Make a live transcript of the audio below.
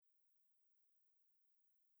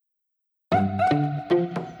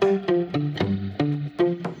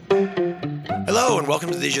Hello and welcome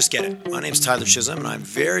to They Just Get It. My name is Tyler Chisholm and I'm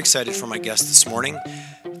very excited for my guest this morning.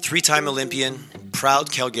 Three-time Olympian, proud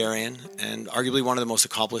Calgarian, and arguably one of the most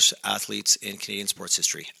accomplished athletes in Canadian sports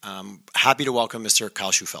history. Happy to welcome Mr. Kyle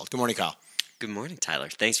Shewfelt. Good morning, Kyle. Good morning, Tyler.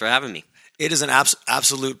 Thanks for having me. It is an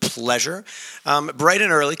absolute pleasure. Bright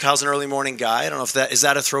and early. Kyle's an early morning guy. I don't know if is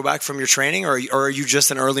that a throwback from your training or are you just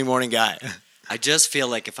an early morning guy? I just feel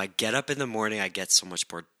like if I get up in the morning, I get so much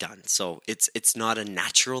more done. So it's not a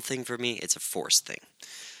natural thing for me. It's a forced thing.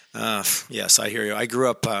 Yes, I hear you. I grew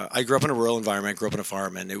up in a rural environment. I grew up on a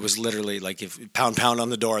farm, and it was literally like if pound on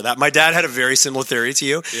the door. That my dad had a very similar theory to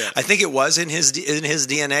you. Yeah. I think it was in his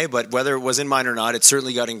DNA, but whether it was in mine or not, it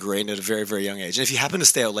certainly got ingrained at a very, very young age. And if you happen to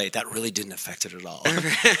stay out late, that really didn't affect it at all.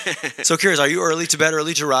 So curious, are you early to bed,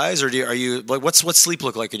 early to rise, or are you like what's sleep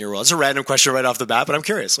look like in your world? It's a random question right off the bat, but I'm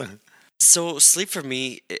curious. So sleep for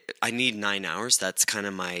me, I need 9 hours. That's kind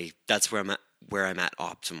of that's where I'm at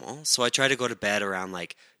optimal. So I try to go to bed around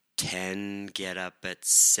like 10, get up at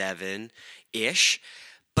 7-ish.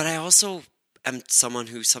 But I also am someone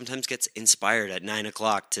who sometimes gets inspired at 9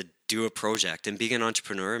 o'clock to do a project. And being an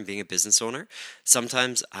entrepreneur and being a business owner,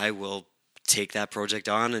 sometimes I will take that project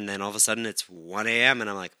on and then all of a sudden it's 1 a.m. and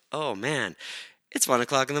I'm like, oh man, it's 1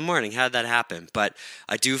 o'clock in the morning. How did that happen? But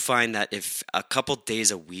I do find that if a couple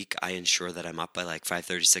days a week, I ensure that I'm up by like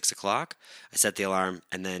 5:30, 6 o'clock. I set the alarm,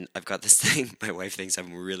 and then I've got this thing. My wife thinks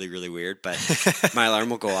I'm really, really weird, but my alarm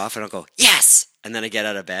will go off, and I'll go, yes! And then I get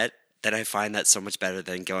out of bed. Then I find that so much better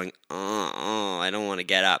than going, I don't want to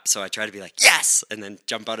get up. So I try to be like, yes! And then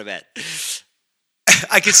jump out of bed.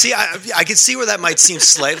 I could see where that might seem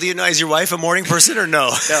slightly. Is your wife a morning person or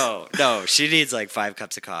no? No. She needs like 5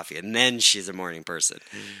 cups of coffee, and then she's a morning person.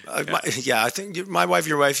 I think my wife,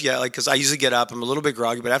 your wife, because I usually get up. I'm a little bit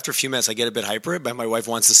groggy, but after a few minutes, I get a bit hyper. But my wife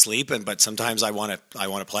wants to sleep, but sometimes I want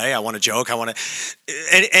to play. I want to joke. I want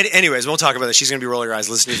to. Anyways, we'll talk about this. She's going to be rolling her eyes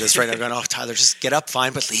listening to this right now, going, "Oh, Tyler, just get up,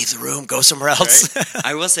 fine, but leave the room, go somewhere else." Right?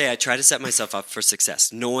 I will say, I try to set myself up for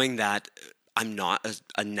success, knowing that I'm not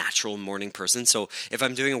a natural morning person. So if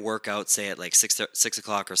I'm doing a workout, say at like 6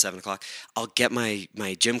 o'clock or 7 o'clock, I'll get my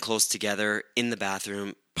gym clothes together in the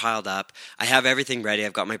bathroom, piled up. I have everything ready.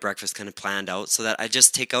 I've got my breakfast kind of planned out so that I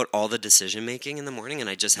just take out all the decision making in the morning and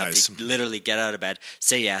I just have to literally get out of bed,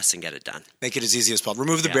 say yes, and get it done. Make it as easy as possible.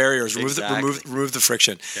 Remove the barriers. Remove the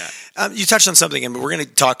friction. Yeah. You touched on something, and we're going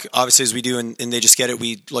to talk, obviously, as we do, and They Just Get It.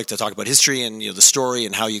 We like to talk about history and the story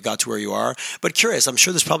and how you got to where you are. But curious, I'm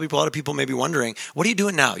sure there's probably a lot of people maybe wondering, what are you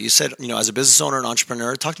doing now? You said, as a business owner and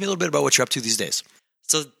entrepreneur, talk to me a little bit about what you're up to these days.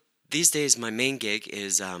 So these days, my main gig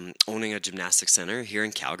is owning a gymnastics center here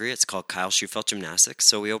in Calgary. It's called Kyle Shewfelt Gymnastics.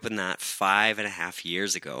 So we opened that 5.5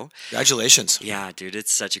 years ago. Congratulations. Yeah, dude,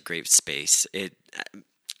 it's such a great space. I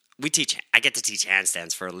get to teach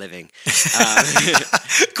handstands for a living.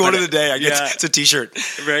 Quote of the day, it's a t-shirt.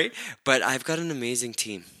 Right? But I've got an amazing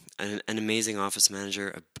team, an amazing office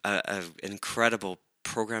manager, an incredible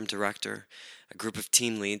program director, a group of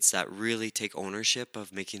team leads that really take ownership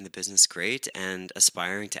of making the business great and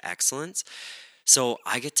aspiring to excellence. So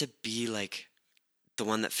I get to be like the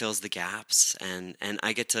one that fills the gaps, and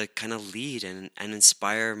I get to kind of lead and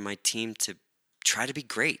inspire my team to try to be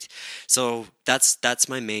great. So that's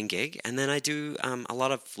my main gig. And then I do a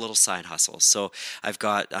lot of little side hustles. So I've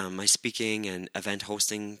got my speaking and event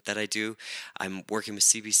hosting that I do. I'm working with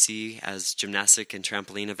CBC as gymnastic and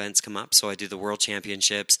trampoline events come up. So I do the World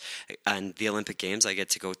Championships and the Olympic Games I get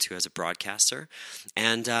to go to as a broadcaster.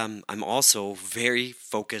 And I'm also very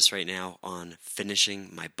focused right now on finishing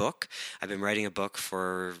my book. I've been writing a book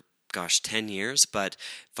for 10 years, but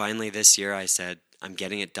finally this year I said, I'm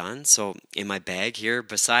getting it done. So in my bag here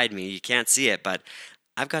beside me, you can't see it, but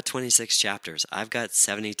I've got 26 chapters. I've got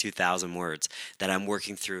 72,000 words that I'm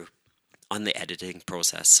working through on the editing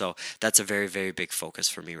process. So that's a very, very big focus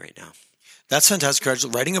for me right now. That's fantastic.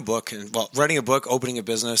 Writing a book, opening a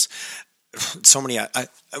business. So many. I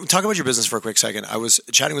talk about your business for a quick second. I was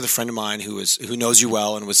chatting with a friend of mine who knows you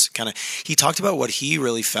well, and he talked about what he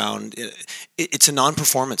really found. It's a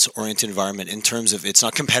non-performance oriented environment in terms of it's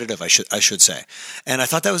not competitive. I should say, and I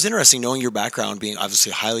thought that was interesting, knowing your background being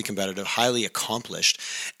obviously highly competitive, highly accomplished.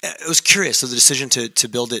 I was curious of the decision to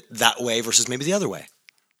build it that way versus maybe the other way.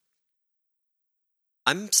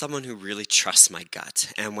 I'm someone who really trusts my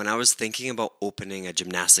gut, and when I was thinking about opening a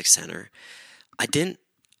gymnastics center,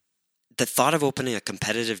 the thought of opening a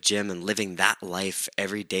competitive gym and living that life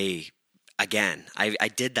every day again, I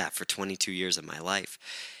did that for 22 years of my life.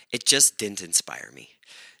 It just didn't inspire me.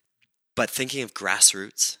 But thinking of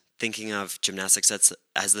grassroots, thinking of gymnastics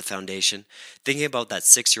as the foundation, thinking about that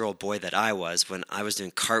 6-year-old boy that I was when I was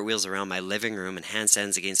doing cartwheels around my living room and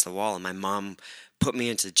handstands against the wall and my mom put me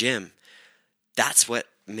into the gym, that's what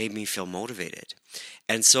made me feel motivated.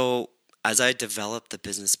 And so as I developed the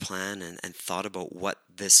business plan and thought about what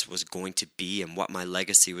this was going to be and what my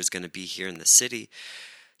legacy was going to be here in the city,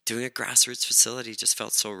 doing a grassroots facility just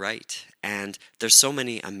felt so right. And there's so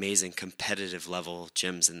many amazing competitive level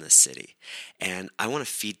gyms in this city. And I want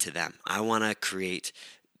to feed to them. I want to create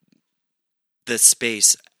the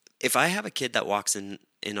space. If I have a kid that walks in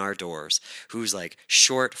our doors who's like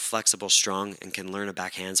short, flexible, strong, and can learn a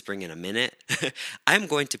back handspring in a minute, I'm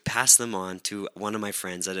going to pass them on to one of my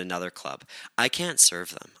friends at another club. I can't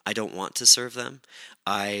serve them. I don't want to serve them.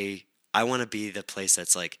 I want to be the place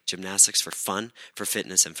that's like gymnastics for fun, for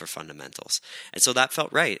fitness, and for fundamentals. And so that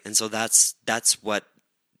felt right. And so that's what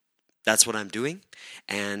I'm doing.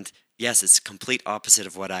 And yes, it's complete opposite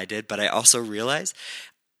of what I did, but I also realized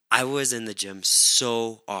I was in the gym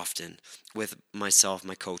so often with myself,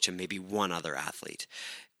 my coach, and maybe one other athlete.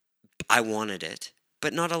 I wanted it,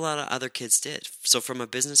 but not a lot of other kids did. So from a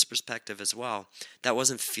business perspective as well, that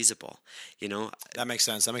wasn't feasible. That makes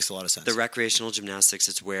sense. That makes a lot of sense. The recreational gymnastics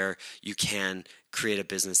is where you can create a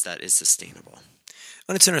business that is sustainable.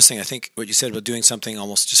 And it's interesting. I think what you said about doing something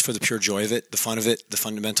almost just for the pure joy of it, the fun of it, the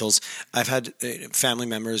fundamentals. I've had family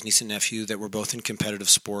members, niece and nephew, that were both in competitive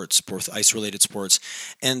sports, both ice-related sports,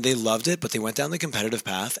 and they loved it, but they went down the competitive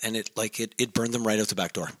path, and it burned them right out the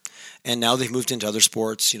back door. And now they've moved into other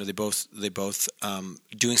sports. They both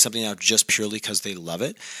doing something now just purely because they love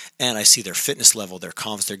it. And I see their fitness level, their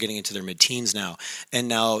confidence. They're getting into their mid-teens now, and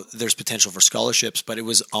now there's potential for scholarships. But it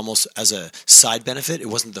was almost as a side benefit. It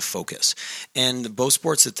wasn't the focus. And both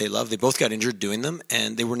sports that they love, they both got injured doing them,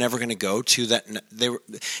 and they were never going to go to that.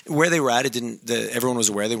 Where they were at, everyone was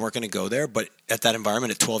aware they weren't going to go there. But at that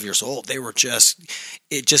environment, at 12 years old,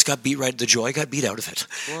 it just got beat right. The joy got beat out of it.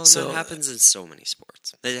 Well, that happens in so many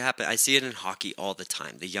sports. I see it in hockey all the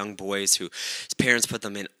time. The young boys whose parents put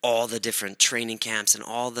them in all the different training camps and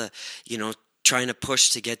all the, trying to push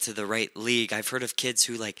to get to the right league. I've heard of kids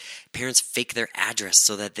who parents fake their address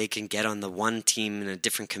so that they can get on the one team in a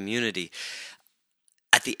different community.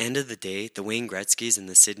 At the end of the day, the Wayne Gretzkys and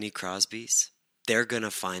the Sidney Crosbys, they're going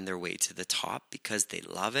to find their way to the top because they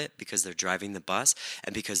love it, because they're driving the bus,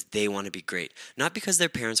 and because they want to be great. Not because their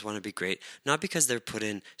parents want to be great, not because they're put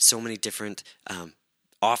in so many different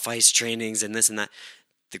off-ice trainings and this and that.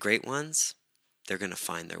 The great ones, they're going to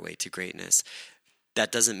find their way to greatness.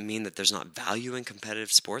 That doesn't mean that there's not value in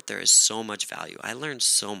competitive sport. There is so much value. I learned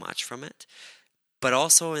so much from it. But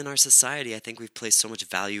also in our society, I think we've placed so much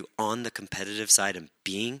value on the competitive side and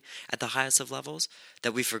being at the highest of levels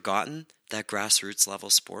that we've forgotten that grassroots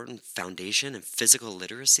level sport and foundation and physical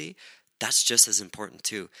literacy, that's just as important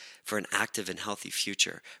too for an active and healthy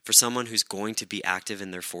future. For someone who's going to be active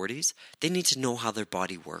in their 40s, they need to know how their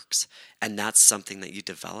body works. And that's something that you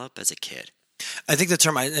develop as a kid. I think the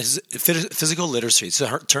term is physical literacy. It's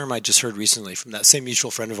a term I just heard recently from that same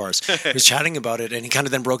mutual friend of ours who was chatting about it, and he kind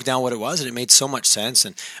of then broke down what it was, and it made so much sense.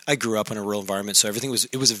 And I grew up in a rural environment, so everything was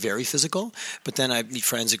very physical. But then I meet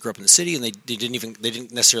friends that grew up in the city, and they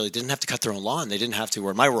didn't have to cut their own lawn. They didn't have to.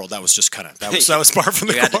 Where in my world, that was just kind of that was far from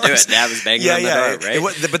the course. You had to do it. Dad was banging on the door,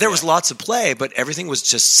 right? But there was lots of play, but everything was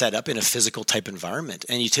just set up in a physical type environment,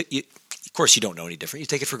 and of course you don't know any different. You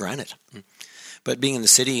take it for granted. But being in the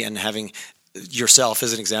city and having yourself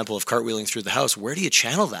as an example of cartwheeling through the house, where do you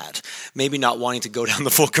channel that? Maybe not wanting to go down the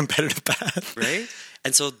full competitive path. Right?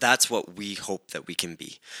 And so that's what we hope that we can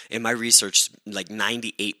be. In my research,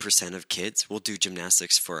 98% of kids will do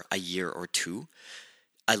gymnastics for a year or two.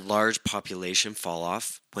 A large population fall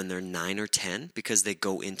off when they're 9 or 10 because they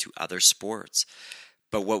go into other sports.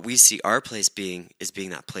 But what we see our place being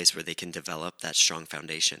that place where they can develop that strong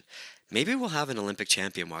foundation. Maybe we'll have an Olympic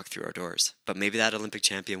champion walk through our doors, but maybe that Olympic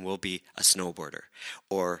champion will be a snowboarder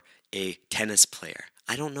or a tennis player.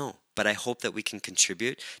 I don't know, but I hope that we can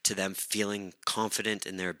contribute to them feeling confident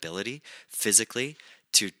in their ability physically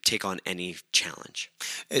to take on any challenge.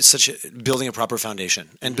 It's building a proper foundation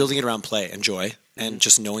and building it around play and joy and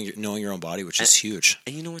just knowing your own body, which is huge.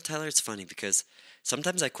 And you know what, Tyler? It's funny because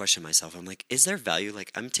sometimes I question myself. I'm like, is there value?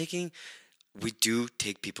 We do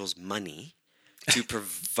take people's money to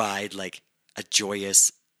provide a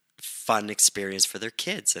joyous, fun experience for their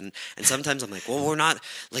kids. And sometimes I'm like, well, we're not,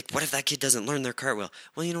 what if that kid doesn't learn their cartwheel?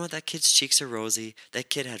 Well, you know what? That kid's cheeks are rosy. That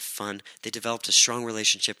kid had fun. They developed a strong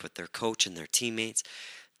relationship with their coach and their teammates.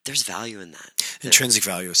 There's value in that. Intrinsic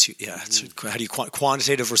value is, how do you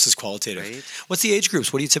quantitative versus qualitative? Right? What's the age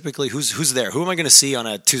groups? What do you typically, who's there? Who am I going to see on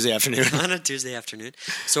a Tuesday afternoon? On a Tuesday afternoon.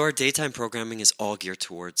 So our daytime programming is all geared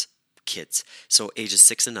towards kids. So ages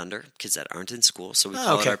 6 and under, kids that aren't in school. So we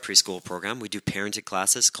call it our preschool program. We do parenting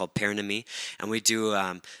classes called Parent and Me, and we do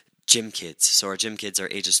gym kids. So our gym kids are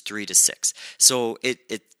ages 3 to 6. So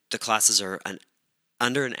the classes are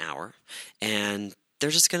under an hour, and they're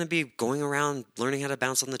just going to be going around learning how to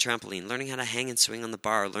bounce on the trampoline, learning how to hang and swing on the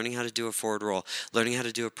bar, learning how to do a forward roll, learning how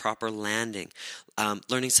to do a proper landing,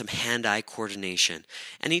 learning some hand-eye coordination.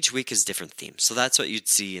 And each week is different themes. So that's what you'd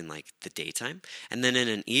see in like the daytime. And then in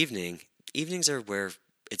an evenings are where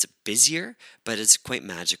it's busier, but it's quite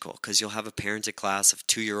magical because you'll have a parented class of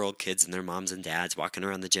 2-year-old kids and their moms and dads walking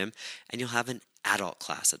around the gym, and you'll have an adult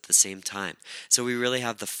class at the same time. So we really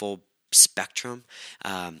have the full spectrum,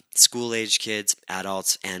 school-age kids,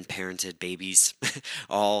 adults, and parented babies,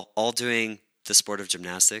 all doing the sport of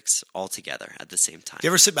gymnastics all together at the same time. Do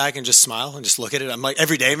you ever sit back and just smile and just look at it? I'm like,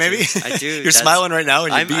 every day maybe? I do. You're smiling right now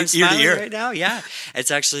and you're I'm ear to smiling ear. right now, yeah.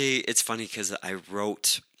 It's funny because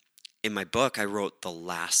in my book, I wrote the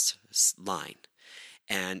last line,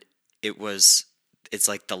 and it's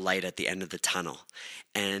like the light at the end of the tunnel.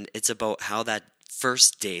 And it's about how that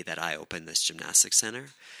first day that I opened this gymnastics center,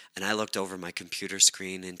 and I looked over my computer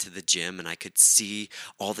screen into the gym, and I could see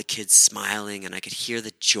all the kids smiling, and I could hear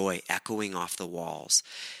the joy echoing off the walls,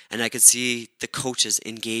 and I could see the coaches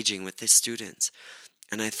engaging with the students.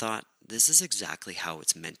 And I thought, this is exactly how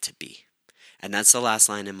it's meant to be. And that's the last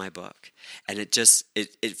line in my book. And it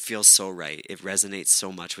feels so right. It resonates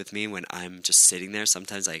so much with me when I'm just sitting there.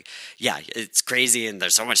 Sometimes it's crazy and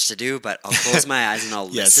there's so much to do, but I'll close my eyes and I'll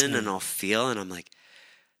listen and I'll feel, and I'm like,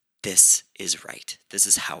 this is right. This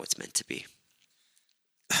is how it's meant to be.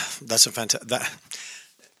 That's a fantastic.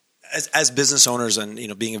 As business owners, and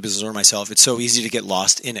being a business owner myself, it's so easy to get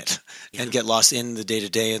lost in it and get lost in the day to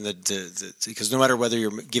day, and because no matter whether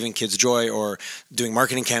you're giving kids joy or doing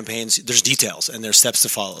marketing campaigns, there's details and there's steps to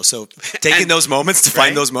follow. So taking those moments to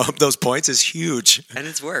find those points is huge. And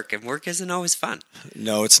it's work, and work isn't always fun.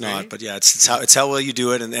 No, it's not. Right? But yeah, it's how well you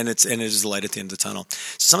do it, and it is the light at the end of the tunnel.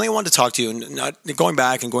 Something I wanted to talk to you, and not going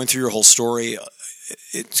back and going through your whole story.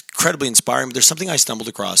 It's incredibly inspiring, but there's something I stumbled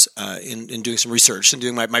across in doing some research and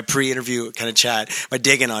doing my pre-interview kind of chat, my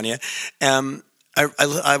digging on you.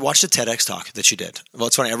 I watched a TEDx talk that you did. Well,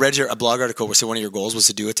 it's funny. I read a blog article where one of your goals was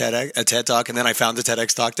to do a TED talk, and then I found the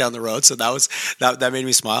TEDx talk down the road. So that made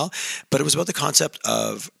me smile. But it was about the concept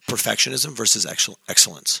of perfectionism versus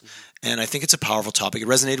excellence. Mm-hmm. And I think it's a powerful topic. It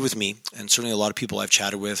resonated with me, and certainly a lot of people I've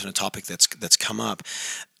chatted with, and a topic that's come up.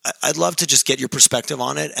 I'd love to just get your perspective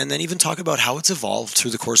on it, and then even talk about how it's evolved through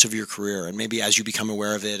the course of your career, and maybe as you become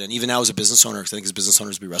aware of it, and even now as a business owner, because I think as business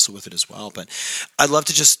owners we wrestle with it as well. But I'd love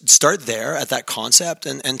to just start there at that concept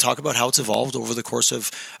and talk about how it's evolved over the course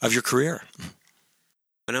of your career.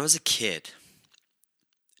 When I was a kid,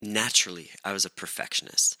 naturally, I was a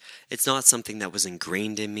perfectionist. It's not something that was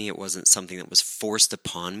ingrained in me. It wasn't something that was forced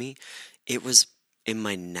upon me. It was in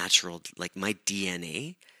my natural, like my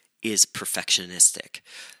DNA is perfectionistic.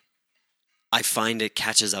 I find it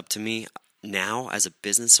catches up to me now as a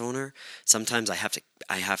business owner. Sometimes I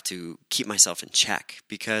have to keep myself in check,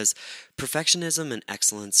 because perfectionism and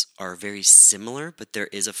excellence are very similar, but there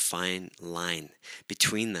is a fine line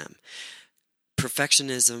between them.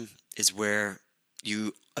 Perfectionism is where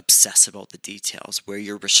you obsess about the details, where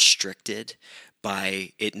you're restricted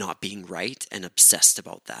by it not being right and obsessed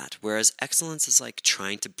about that. Whereas excellence is like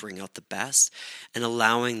trying to bring out the best and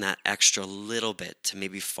allowing that extra little bit to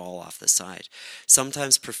maybe fall off the side.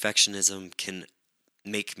 Sometimes perfectionism can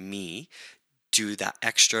make me do that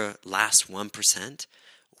extra last 1%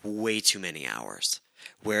 way too many hours,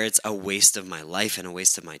 where it's a waste of my life and a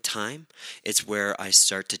waste of my time. It's where I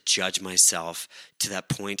start to judge myself to that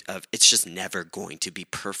point of it's just never going to be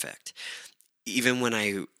perfect. Even when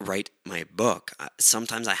I write my book,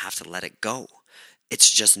 sometimes I have to let it go.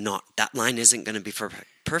 It's just not, that line isn't going to be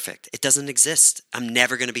perfect. It doesn't exist. I'm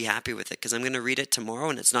never going to be happy with it because I'm going to read it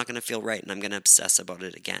tomorrow and it's not going to feel right and I'm going to obsess about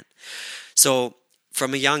it again. So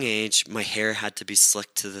from a young age, my hair had to be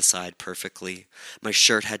slicked to the side perfectly. My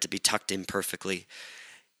shirt had to be tucked in perfectly.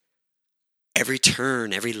 Every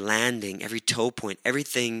turn, every landing, every toe point,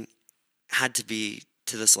 everything had to be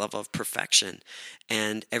to this level of perfection.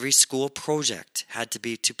 And every school project had to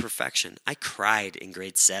be to perfection. I cried in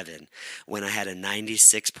grade 7 when I had a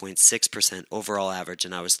 96.6% overall average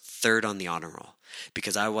and I was third on the honor roll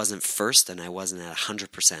because I wasn't first and I wasn't at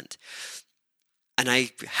 100%. And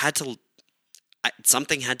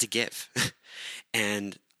something had to give.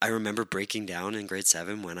 And I remember breaking down in grade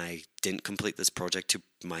 7 when I didn't complete this project to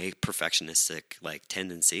my perfectionistic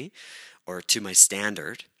tendency or to my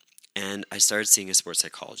standard. And I started seeing a sports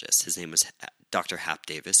psychologist. His name was Dr. Hap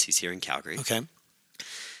Davis. He's here in Calgary. Okay.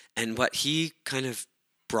 And what he kind of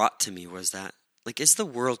brought to me was that Like, is the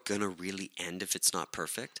world going to really end if it's not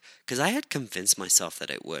perfect? Because I had convinced myself that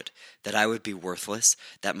it would, that I would be worthless,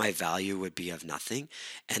 that my value would be of nothing,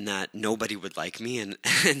 and that nobody would like me. And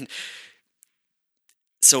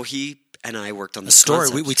so he and I worked on the story.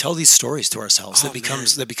 We tell these stories to ourselves. That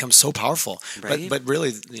becomes so powerful. Right? But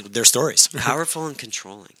really, they're stories. Powerful and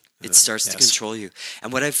controlling. It starts to control you.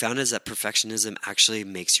 And what I've found is that perfectionism actually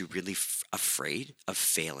makes you really afraid of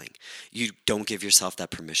failing. You don't give yourself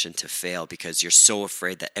that permission to fail because you're so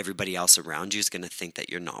afraid that everybody else around you is going to think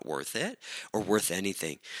that you're not worth it or worth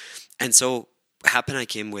anything. And so I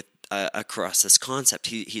came with across this concept.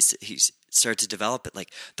 He started to develop it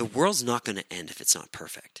like the world's not going to end if it's not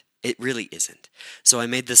perfect. It really isn't. So I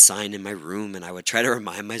made this sign in my room and I would try to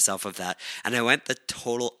remind myself of that. And I went the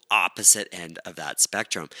total opposite end of that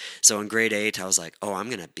spectrum. So in grade 8, I was like, oh, I'm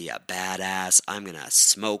going to be a badass. I'm going to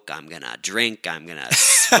smoke. I'm going to drink. I'm going to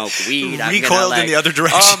smoke weed. Recoiled in the other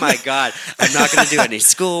direction. Oh my God. I'm not going to do any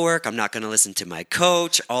schoolwork. I'm not going to listen to my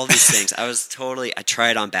coach. All these things. I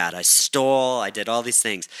tried on bad. I stole. I did all these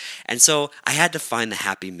things. And so I had to find the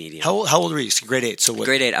happy medium. How old were you? Grade 8. So what?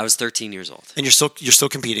 Grade 8. I was 13 years old. And you're still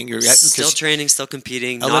competing. You're still training, still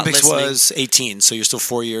competing. Olympics not was 18, so you're still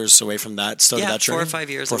 4 years away from that. Started that training. 4 or 5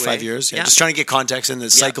 years. 4 or 5 years. Yeah. Just trying to get context in the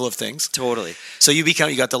cycle of things. Totally. So you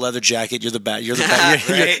got the leather jacket. You're the you're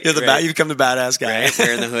you become the badass guy. Right?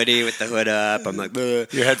 Wearing the hoodie with the hood up. I'm like,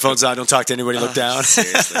 bleh. Your headphones on. Don't talk to anybody. Look down.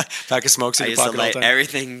 Seriously. Pack of smokes in your pocket all the time.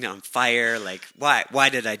 Everything on fire. Like, why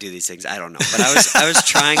did I do these things? I don't know. But I was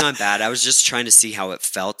trying on bad. I was just trying to see how it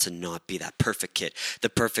felt to not be that perfect kid, the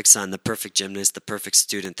perfect son, the perfect gymnast, the perfect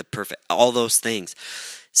student, all those things.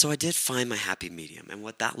 So I did find my happy medium, and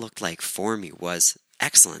what that looked like for me was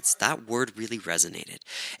excellence. That word really resonated.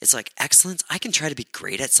 It's like excellence. I can try to be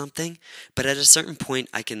great at something, but at a certain point,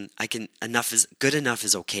 I can good enough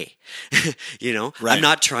is okay. You know, right. I'm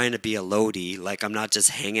not trying to be a loadie. Like I'm not just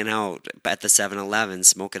hanging out at the 7-Eleven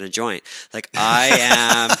smoking a joint. Like I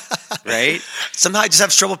am, right? Somehow I just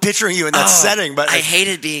have trouble picturing you in that setting. But I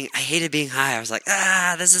hated being high. I was like,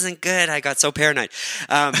 this isn't good. I got so paranoid.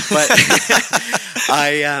 But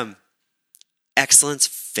excellence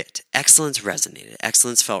fit. Excellence resonated.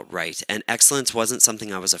 Excellence felt right. And excellence wasn't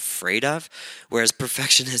something I was afraid of, whereas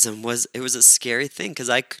perfectionism was a scary thing because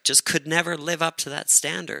I just could never live up to that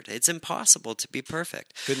standard. It's impossible to be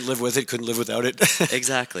perfect. Couldn't live with it, couldn't live without it.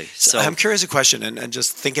 Exactly. So I'm curious a question, and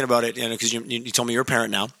just thinking about it, because you told me you're a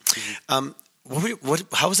parent now. Mm-hmm.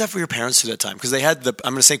 How was that for your parents through that time? Because they had I'm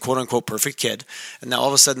going to say quote unquote perfect kid, and now all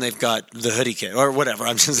of a sudden they've got the hoodie kid or whatever.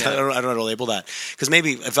 I don't know how to label that. Because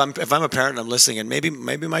maybe if I'm a parent and I'm listening, and maybe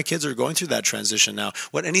my kids are going through that transition now.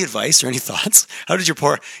 Any advice or any thoughts? How did your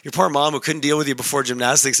poor mom who couldn't deal with you before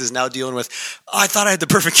gymnastics is now dealing with? I thought I had the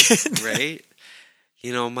perfect kid. Right.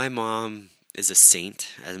 You know, my mom is a saint,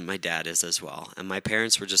 and my dad is as well, and my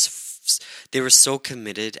parents were just. They were so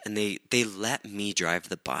committed, and they let me drive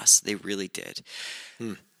the bus. They really did.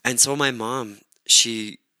 And so my mom,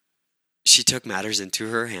 she took matters into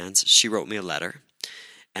her hands. She wrote me a letter,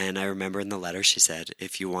 and I remember in the letter she said,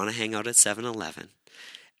 "If you want to hang out at 7-Eleven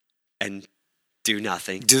and do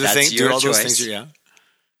nothing, do all those things, yeah.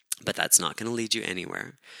 But that's not going to lead you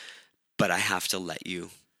anywhere. But I have to let you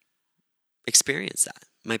experience that."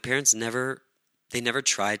 My parents never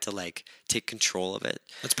tried to take control of it.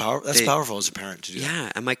 That's powerful as a parent to do that.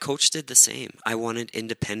 Yeah, and my coach did the same. I wanted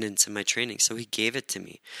independence in my training, so he gave it to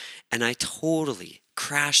me. And I totally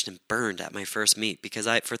crashed and burned at my first meet because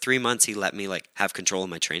for 3 months he let me have control of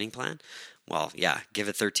my training plan. Well, yeah, give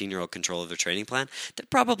a 13-year-old control of their training plan. They're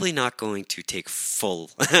probably not going to take full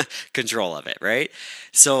control of it, right?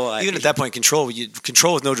 So even at that point, control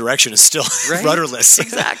with no direction is still right? rudderless.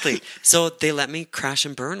 Exactly. So they let me crash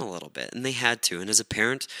and burn a little bit, and they had to. And as a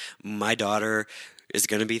parent, my daughter is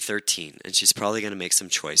going to be 13, and she's probably going to make some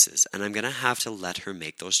choices, and I'm going to have to let her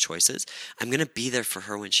make those choices. I'm going to be there for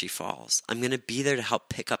her when she falls. I'm going to be there to help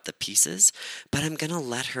pick up the pieces, but I'm going to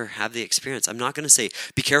let her have the experience. I'm not going to say,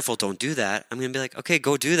 be careful, don't do that. I'm going to be like, okay,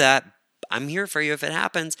 go do that. I'm here for you if it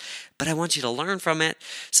happens, but I want you to learn from it.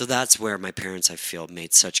 So that's where my parents, I feel,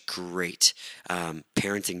 made such great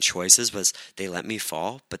parenting choices. Was they let me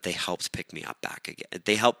fall, but they helped pick me up back again.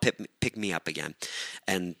 They helped pick me up again,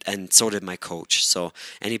 and so did my coach. So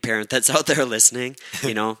any parent that's out there listening,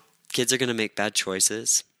 kids are going to make bad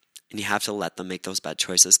choices. And you have to let them make those bad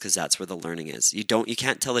choices because that's where the learning is. You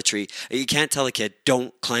can't tell a kid,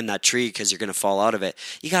 don't climb that tree because you're going to fall out of it.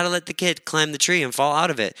 You got to let the kid climb the tree and fall out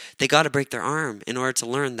of it. They got to break their arm in order to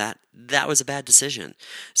learn that was a bad decision.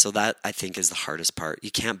 So that, I think, is the hardest part. You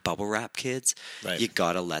can't bubble wrap kids. Right. You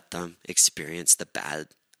got to let them experience the bad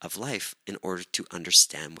of life in order to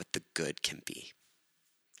understand what the good can be.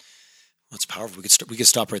 That's powerful. We could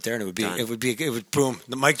stop right there, and Done. it would boom.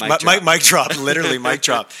 The mic Mic drop, literally mic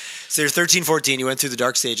drop. So you're 13, 14. You went through the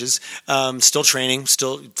dark stages, still training,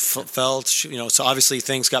 still felt, So obviously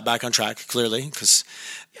things got back on track clearly, because.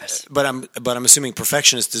 Yes. But I'm assuming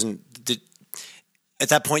perfectionist did. At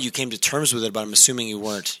that point, you came to terms with it, but I'm assuming you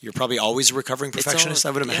weren't. You're probably always a recovering perfectionist, I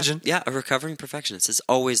would imagine. Yeah, a recovering perfectionist is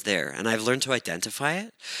always there, and I've learned to identify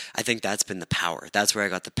it. I think that's been the power. That's where I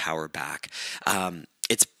got the power back.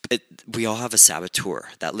 We all have a saboteur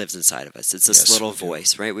that lives inside of us. It's this little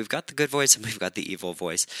voice, right? We've got the good voice and we've got the evil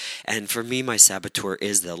voice. And for me, my saboteur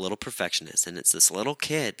is the little perfectionist. And it's this little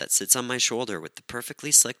kid that sits on my shoulder with the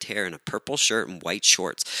perfectly slicked hair and a purple shirt and white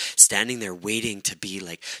shorts, standing there waiting to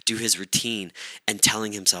do his routine and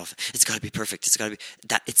telling himself, it's got to be perfect. It's got to be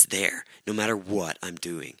that it's there no matter what I'm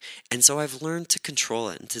doing. And so I've learned to control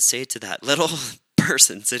it and to say to that little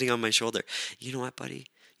person sitting on my shoulder, you know what, buddy?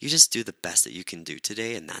 You just do the best that you can do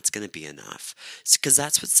today, and that's going to be enough. Because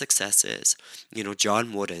that's what success is.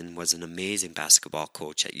 John Wooden was an amazing basketball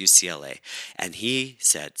coach at UCLA, and he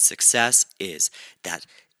said success is that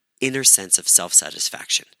inner sense of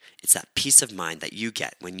self-satisfaction. It's that peace of mind that you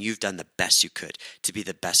get when you've done the best you could to be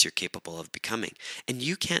the best you're capable of becoming. And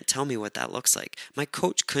you can't tell me what that looks like. My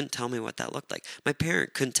coach couldn't tell me what that looked like. My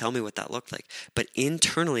parent couldn't tell me what that looked like. But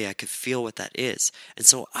internally, I could feel what that is. And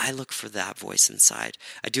so I look for that voice inside.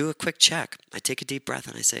 I do a quick check. I take a deep breath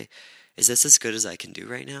and I say, is this as good as I can do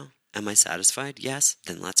right now? Am I satisfied? Yes.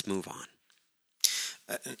 Then let's move on.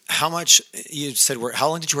 How much you said? How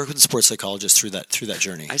long did you work with the sports psychologist through that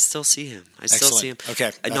journey? I still see him.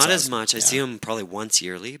 Okay, not as much. I see him probably once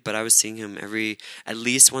yearly, but I was seeing him at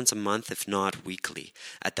least once a month, if not weekly.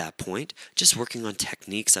 At that point, just working on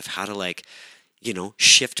techniques of how to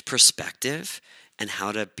shift perspective and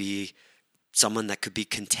how to be someone that could be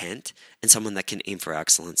content and someone that can aim for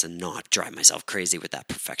excellence and not drive myself crazy with that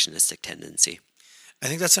perfectionistic tendency. I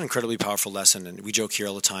think that's an incredibly powerful lesson, and we joke here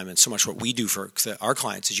all the time, and so much what we do for our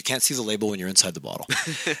clients is you can't see the label when you're inside the bottle.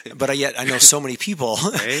 But yet I know so many people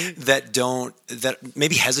right? that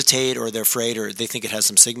maybe hesitate, or they're afraid, or they think it has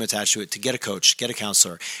some stigma attached to it, to get a coach, get a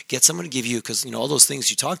counselor, get someone to give you, because all those things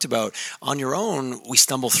you talked about on your own, we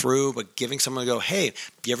stumble through, but giving someone to go, hey,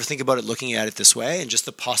 you ever think about it, looking at it this way, and just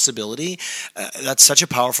the possibility, that's such a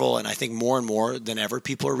powerful, and I think more and more than ever,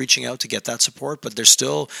 people are reaching out to get that support, but there's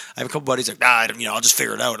still, I have a couple buddies like, I'll just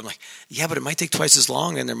figure it out. I'm like, yeah, but it might take twice as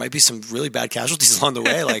long, and there might be some really bad casualties along the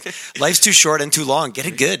way. Like, life's too short and too long. Get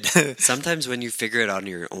it good. Sometimes when you figure it out on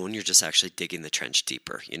your own, you're just actually digging the trench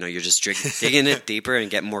deeper. You're just digging it deeper and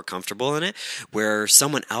getting more comfortable in it, where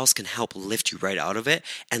someone else can help lift you right out of it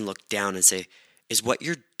and look down and say, is what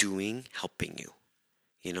you're doing helping you?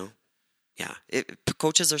 Yeah,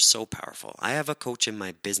 coaches are so powerful. I have a coach in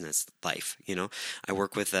my business life. I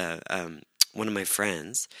work with one of my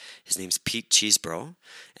friends. His name's Pete Cheesebro,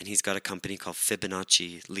 and he's got a company called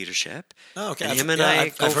Fibonacci Leadership. Oh, okay.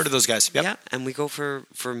 I've heard of those guys. Yep. Yeah, and we go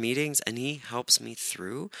for meetings, and he helps me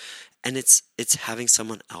through. And it's having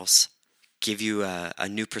someone else give you a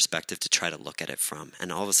new perspective to try to look at it from,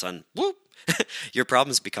 and all of a sudden, whoop, your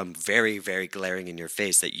problems become very, very glaring in your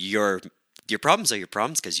face. That your problems are your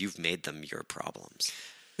problems because you've made them your problems.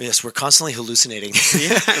 Yes, we're constantly hallucinating,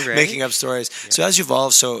 right? Making up stories. Yeah. So as you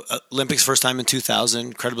evolve, Olympics first time in 2000,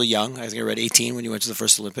 incredibly young. I think I read 18 when you went to the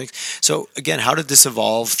first Olympics. So again, how did this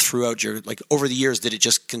evolve throughout over the years? Did it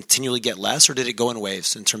just continually get less, or did it go in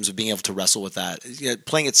waves in terms of being able to wrestle with that,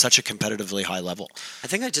 playing at such a competitively high level? I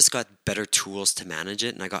think I just got better tools to manage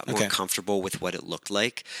it, and I got more comfortable with what it looked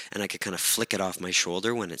like, and I could kind of flick it off my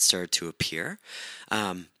shoulder when it started to appear.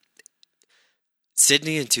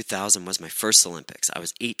 Sydney in 2000 was my first Olympics. I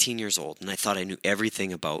was 18 years old, and I thought I knew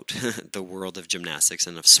everything about the world of gymnastics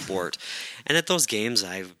and of sport. And at those games,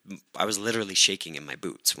 I was literally shaking in my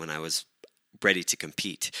boots when I was ready to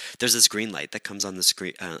compete. There's this green light that comes on the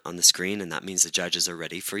screen, and that means the judges are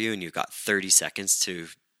ready for you, and you've got 30 seconds to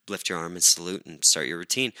lift your arm and salute and start your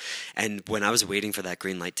routine. And when I was waiting for that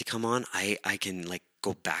green light to come on, I can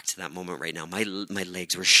go back to that moment right now. My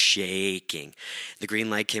legs were shaking. The green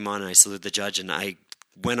light came on, and I saluted the judge, and I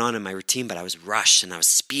went on in my routine, but I was rushed, and I was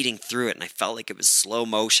speeding through it, and I felt like it was slow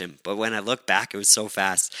motion. But when I look back, it was so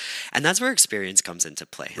fast. And that's where experience comes into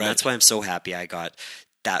play. And that's why I'm so happy I got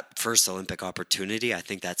that first Olympic opportunity. I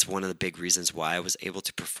think that's one of the big reasons why I was able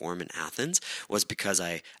to perform in Athens, was because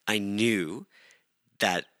I knew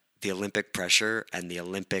that the Olympic pressure and the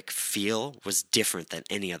Olympic feel was different than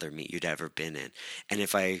any other meet you'd ever been in. And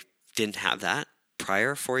if I didn't have that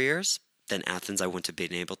prior 4 years, than Athens, I wouldn't have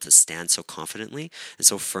been able to stand so confidently and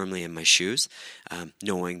so firmly in my shoes,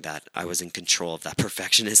 knowing that I was in control of that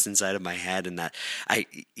perfectionist inside of my head, and that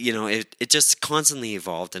it just constantly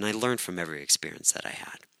evolved, and I learned from every experience that I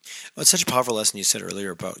had. Well, it's such a powerful lesson you said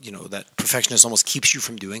earlier about, that perfectionism almost keeps you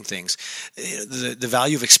from doing things. The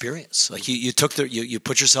value of experience. Like you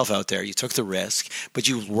put yourself out there, you took the risk, but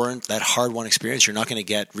you weren't that hard-won experience. You're not going to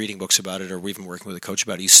get reading books about it or even working with a coach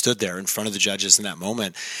about it. You stood there in front of the judges in that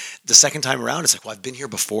moment. The second time around, it's like, well, I've been here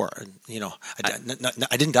before. And,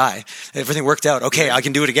 I didn't die. Everything worked out. Okay, I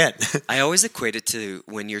can do it again. I always equate it to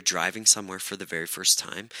when you're driving somewhere for the very first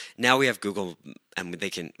time. Now we have Google, and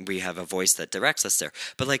we have a voice that directs us there.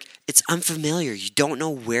 But it's unfamiliar. You don't know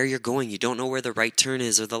where you're going. You don't know where the right turn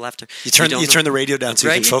is or the left turn. You turn the radio down so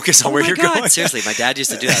you can focus on where you're going. Seriously, my dad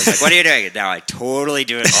used to do that. I was like, what are you doing? And now I totally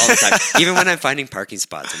do it all the time. Even when I'm finding parking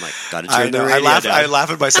spots, I'm like, gotta turn the radio down. I laugh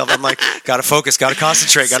at myself. I'm like, gotta focus, gotta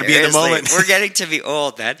concentrate, gotta be in the moment. We're getting to be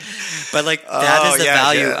old, man. But that is the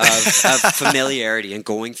value of familiarity and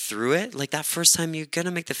going through it. Like that first time, you're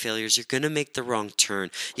gonna make the failures. You're gonna make the wrong turn.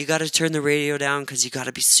 You gotta turn the radio down because you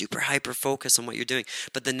gotta be super hyper focused on what you're doing.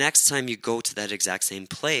 But the next time you go to that exact same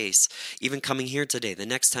place, even coming here today, the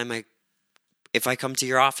next time if I come to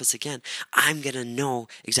your office again, I'm going to know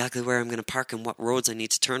exactly where I'm going to park and what roads I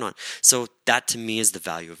need to turn on. So that to me is the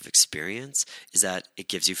value of experience, is that it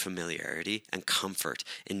gives you familiarity and comfort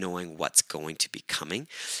in knowing what's going to be coming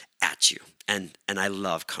at you. And I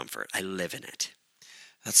love comfort. I live in it.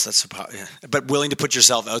 That's so powerful. Yeah. But willing to put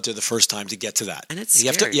yourself out there the first time to get to that. And it's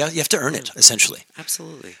scary. You have to earn it, essentially.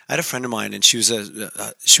 Absolutely. I had a friend of mine, and she was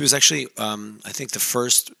actually, I think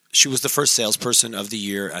she was the first salesperson of the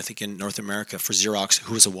year, I think in North America for Xerox,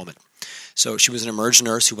 who was a woman. So she was an emerged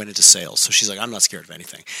nurse who went into sales. So she's like, I'm not scared of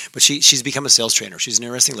anything. But she's become a sales trainer. She's an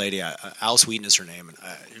interesting lady. Alice Wheaton is her name. And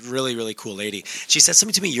really, really cool lady. She said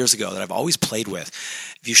something to me years ago that I've always played with.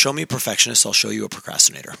 If you show me a perfectionist, I'll show you a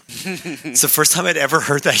procrastinator. It's the first time I'd ever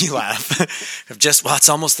heard that. You laugh. It's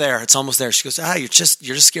almost there. It's almost there. She goes, you're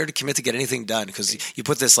just scared to commit to get anything done because you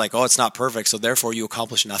put this it's not perfect, so therefore you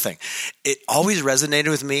accomplish nothing. It always resonated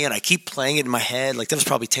with me, and I keep playing it in my head. That was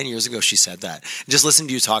probably 10 years ago she said that. And just listening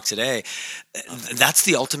to you talk today, that's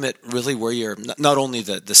the ultimate, really, where you're not only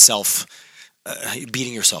the self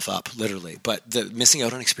beating yourself up, literally, but the missing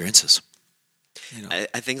out on experiences.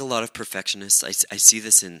 I think a lot of perfectionists, I see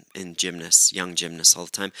this in gymnasts, young gymnasts all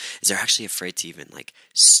the time, is they're actually afraid to even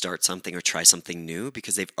start something or try something new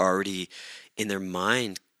because they've already in their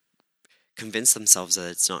mind convinced themselves that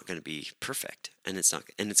it's not going to be perfect and it's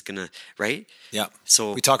going to, right? Yeah.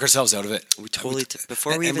 So we talk ourselves out of it. We totally,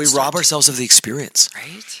 and we rob ourselves of the experience.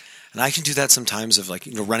 Right. And I can do that sometimes of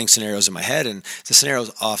running scenarios in my head, and the scenarios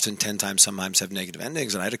often 10 times sometimes have negative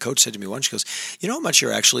endings. And I had a coach said to me once, she goes, you know how much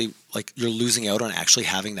you're actually you're losing out on actually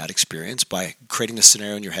having that experience by creating a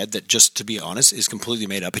scenario in your head that, just to be honest, is completely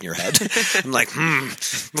made up in your head. I'm like,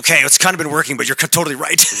 okay, it's kind of been working, but you're totally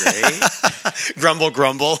right. Grumble.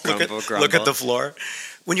 Look at the floor.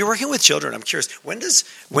 When you're working with children, I'm curious, when do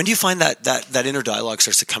you find that inner dialogue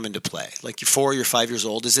starts to come into play? You're 4, you're 5 years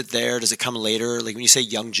old. Is it there? Does it come later? When you say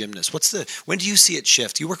young gymnast, when do you see it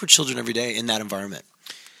shift? You work with children every day in that environment.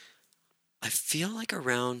 I feel like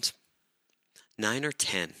around 9 or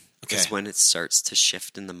 10 is when it starts to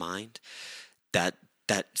shift in the mind. That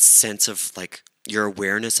sense of your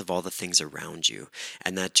awareness of all the things around you,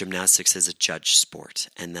 and that gymnastics is a judge sport,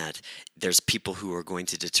 and that there's people who are going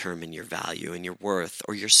to determine your value and your worth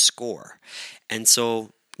or your score. And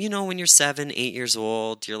so, when you're 7, 8 years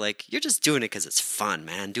old, you're just doing it because it's fun,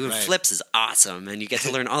 man. Doing flips is awesome, and you get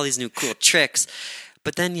to learn all these new cool tricks.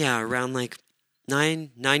 But then, around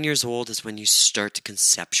 9 years old is when you start to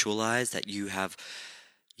conceptualize that you have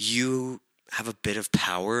a bit of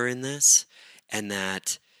power in this, and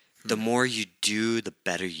that the more you do, the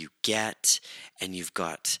better you get, and you've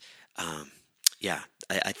got,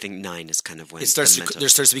 I think 9 is kind of when there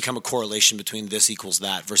starts to become a correlation between this equals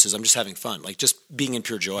that versus I'm just having fun, just being in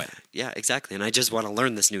pure joy. Yeah, exactly. And I just want to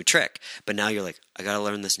learn this new trick, but now you're I got to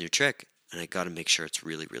learn this new trick, and I got to make sure it's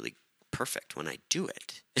really, really perfect when I do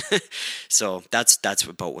it. So that's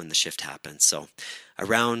about when the shift happens. So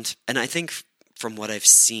and I think from what I've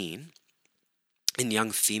seen, in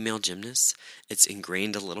young female gymnasts, it's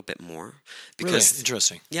ingrained a little bit more. Really?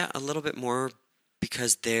 Interesting. Yeah, a little bit more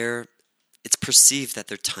because it's perceived that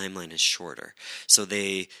their timeline is shorter. So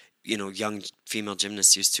they, young female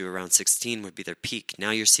gymnasts used to around 16 would be their peak.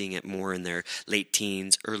 Now you're seeing it more in their late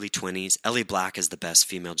teens, early 20s. Ellie Black is the best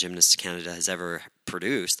female gymnast Canada has ever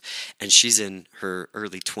produced, and she's in her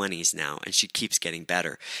early 20s now, and she keeps getting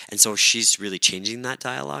better. And so she's really changing that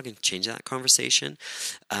dialogue and changing that conversation.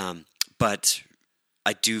 But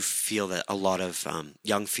I do feel that a lot of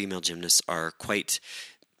young female gymnasts are quite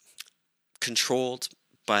controlled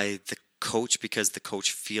by the coach, because the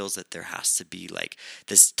coach feels that there has to be like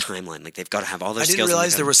this timeline, like they've got to have all their skills. I didn't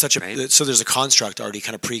realize there was such a right? so there's a construct already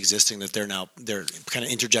kind of pre-existing that they're kind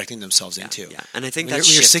of interjecting themselves into. Yeah, and I think when that's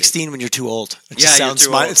you're shifting. 16 when you're too old. It Yeah, just you're sounds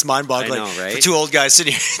too old. it's mind-boggling. I know, right? For two old guys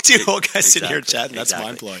sitting sitting here Exactly, chatting. That's exactly.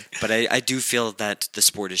 mind-blowing. But I do feel that the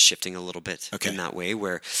sport is shifting a little bit Okay. in that way,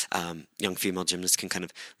 where young female gymnasts can kind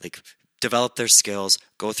of like develop their skills,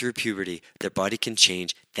 go through puberty, their body can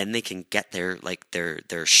change, then they can get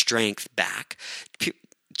their strength back.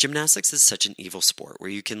 Gymnastics is such an evil sport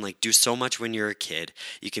where you can like do so much when you're a kid.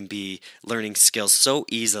 You can be learning skills so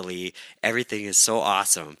easily. Everything is so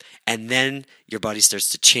awesome. And then your body starts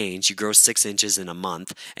to change. You grow 6 inches in a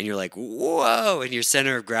month and you're like, whoa, and your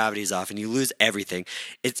center of gravity is off and you lose everything.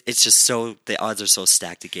 It's just so, the odds are so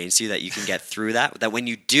stacked against you that you can get through that when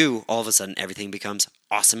you do, all of a sudden everything becomes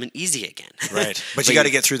awesome and easy again. Right. But you got to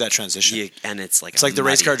get through that transition. And it's like the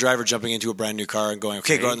race car driver jumping into a brand new car and going,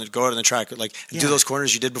 okay, go out on the track, like do those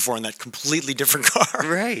corners you did before in that completely different car.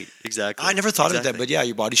 Right. Exactly. I never thought of that, but yeah,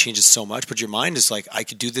 your body changes so much, but your mind is like, I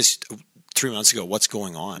could do this 3 months ago. What's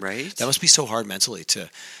going on? Right. That must be so hard mentally to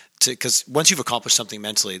because once you've accomplished something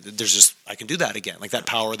mentally, there's just, I can do that again. Like that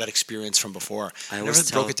power, that experience from before. I never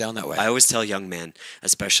broke it down that way. I always tell young men,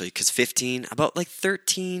 especially because 15, about like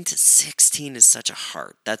 13 to 16 is such a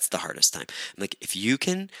hard, that's the hardest time. Like if you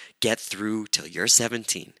can get through till you're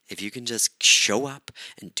 17, if you can just show up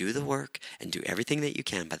and do the work and do everything that you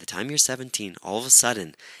can, by the time you're 17, all of a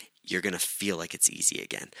sudden, you're going to feel like it's easy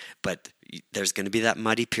again. But there's going to be that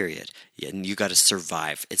muddy period, and you got to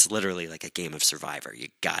survive. It's literally like a game of Survivor. You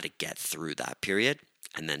got to get through that period,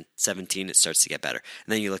 and then 17, it starts to get better.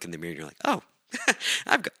 And then you look in the mirror and you're like, oh,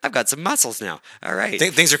 I've got some muscles now. All right.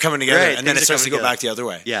 Things are coming together, Right, and then it starts to go together. back the other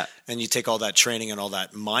way. Yeah. And you take all that training and all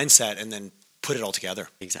that mindset and then put it all together.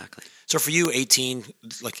 Exactly. So for you, 18,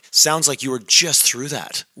 like sounds like you were just through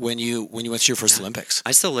that when you went to your first Olympics.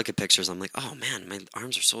 I still look at pictures. I'm like, oh man, my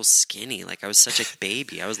arms are so skinny. Like I was such a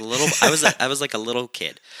baby. I was like a little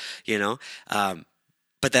kid, you know.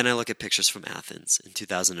 But then I look at pictures from Athens in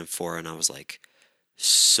 2004, and I was like,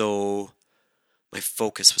 my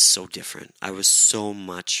focus was so different. I was so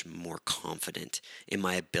much more confident in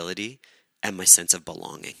my ability and my sense of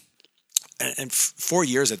belonging. And 4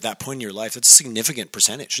 years at that point in your life, that's a significant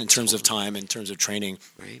percentage in terms of time, in terms of training,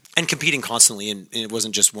 right? And competing constantly. And it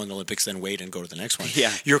wasn't just one Olympics, then wait and go to the next one.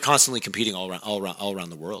 Yeah. You're constantly competing all around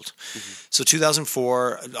the world. Mm-hmm. So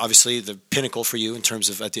 2004, obviously the pinnacle for you in terms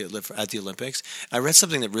of at the Olympics. I read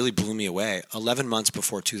something that really blew me away. 11 months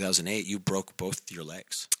before 2008, you broke both your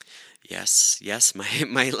legs. Yes.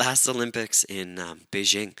 My last Olympics in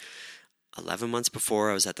Beijing, 11 months before,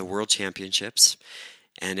 I was at the World Championships.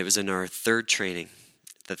 And it was in our third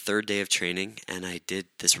day of training, and I did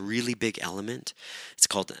this really big element. It's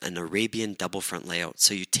called an Arabian double front layout.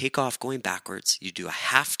 So you take off going backwards, you do a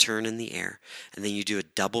half turn in the air, and then you do a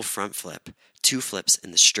double front flip, 2 flips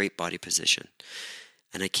in the straight body position.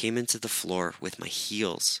 And I came into the floor with my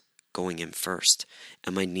heels going in first,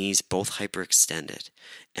 and my knees both hyperextended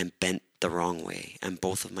and bent the wrong way, and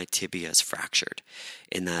both of my tibias fractured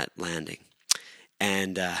in that landing.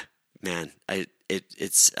 And man,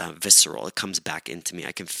 it's visceral. It comes back into me.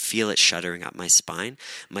 I can feel it shuddering up my spine.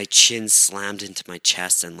 My chin slammed into my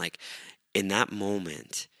chest, and like in that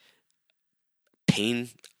moment, pain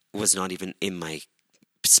was not even in my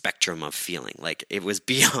spectrum of feeling. Like it was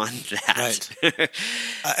beyond that. Right.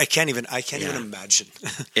 I can't even imagine.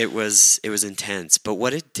 It was intense. But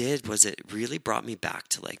what it did was it really brought me back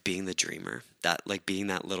to like being the dreamer, that like being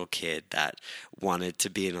that little kid that wanted to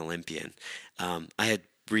be an Olympian. I had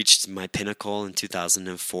reached my pinnacle in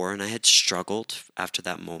 2004, and I had struggled after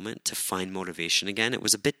that moment to find motivation again. It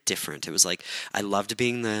was a bit different. It was like I loved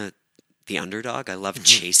being the underdog. I loved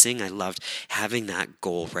chasing. I loved having that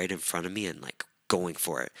goal right in front of me and like going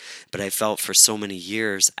for it. But I felt for so many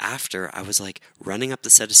years after, I was like running up the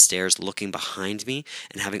set of stairs, looking behind me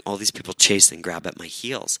and having all these people chase and grab at my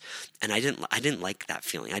heels. And I didn't like that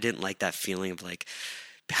feeling. I didn't like that feeling of like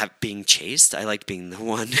being chased. I liked being the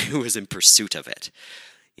one who was in pursuit of it.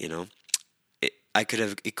 You know, I could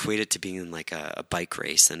have equated to being in like a bike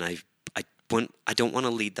race, and I don't want to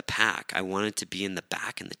lead the pack. I wanted to be in the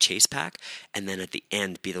back in the chase pack, and then at the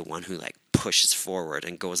end be the one who like pushes forward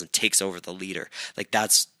and goes and takes over the leader. Like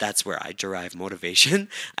that's where I derive motivation.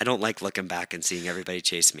 I don't like looking back and seeing everybody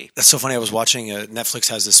chase me. That's so funny. I was watching Netflix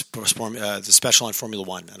has this the special on Formula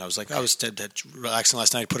One, and I was like, I was relaxing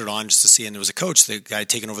last night, put it on just to see, and there was a coach, the guy had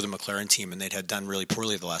taken over the McLaren team, and they had done really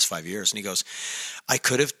poorly the last 5 years, and he goes, I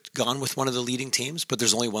could have gone with one of the leading teams, but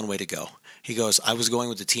there's only one way to go. He goes, I was going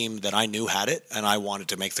with the team that I knew had it, and I wanted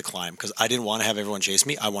to make the climb because I didn't want to have everyone chase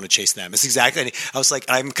me. I want to chase them. It's exactly. And I was like,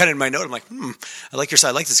 I'm kind of in my note. I'm like, I like your side.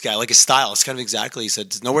 I like this guy. I like his style. It's kind of exactly. He said,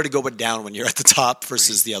 there's nowhere to go but down when you're at the top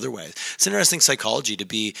versus the other way. It's interesting psychology to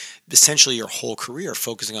be essentially your whole career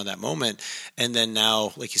focusing on that moment, and then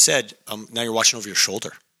now, like you said, now you're watching over your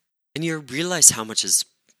shoulder, and you realize how much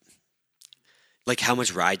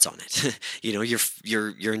rides on it. You know,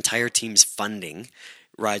 your entire team's funding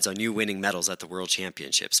rides on you winning medals at the World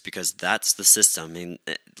Championships because that's the system. And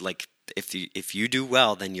like if you do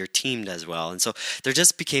well, then your team does well. And so there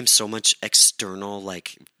just became so much external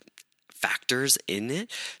like factors in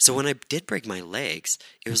it. So when I did break my legs,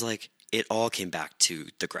 it was like it all came back to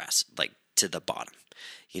the grass, like to the bottom.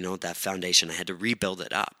 You know, that foundation, I had to rebuild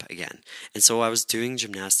it up again. And so I was doing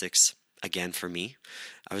gymnastics again for me.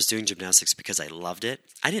 I was doing gymnastics because I loved it.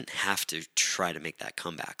 I didn't have to try to make that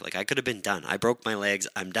comeback. Like I could have been done. I broke my legs.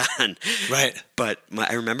 I'm done. Right. But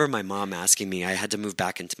I remember my mom asking me, I had to move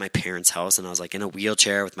back into my parents' house and I was like in a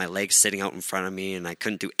wheelchair with my legs sitting out in front of me and I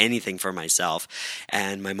couldn't do anything for myself.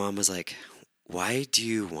 And my mom was like, why do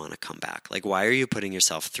you want to come back? Like, why are you putting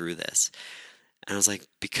yourself through this? And I was like,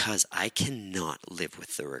 because I cannot live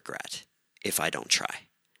with the regret if I don't try.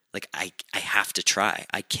 Like, I have to try.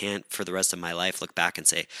 I can't, for the rest of my life, look back and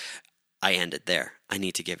say, I ended there. I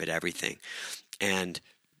need to give it everything. And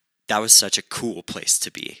that was such a cool place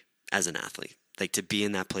to be as an athlete. Like, to be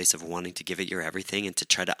in that place of wanting to give it your everything and to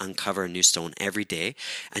try to uncover a new stone every day.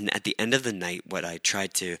 And at the end of the night, what I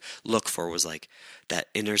tried to look for was, like, that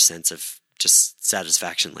inner sense of just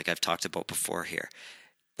satisfaction, like I've talked about before here.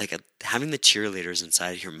 Like having the cheerleaders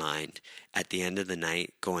inside of your mind at the end of the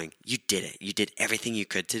night going, you did it. You did everything you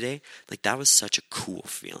could today. Like that was such a cool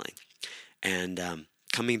feeling. And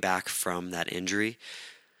coming back from that injury,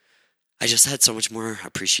 I just had so much more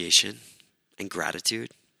appreciation and gratitude.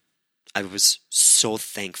 I was so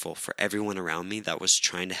thankful for everyone around me that was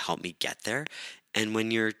trying to help me get there. And when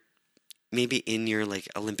you're maybe in your like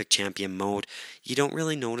Olympic champion mode, you don't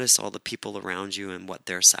really notice all the people around you and what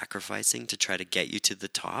they're sacrificing to try to get you to the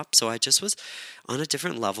top. So I just was on a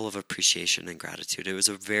different level of appreciation and gratitude. It was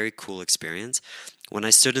a very cool experience. When I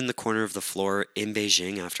stood in the corner of the floor in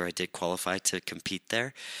Beijing after I did qualify to compete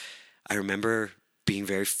there, I remember being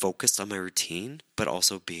very focused on my routine, but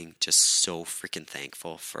also being just so freaking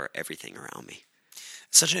thankful for everything around me.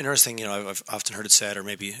 Such an interesting, you know, I've often heard it said or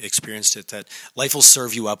maybe experienced it that life will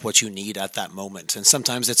serve you up what you need at that moment. And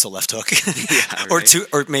sometimes it's a left hook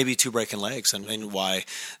or maybe two breaking legs. And why,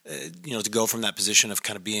 you know, to go from that position of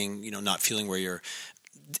kind of being, you know, not feeling where you're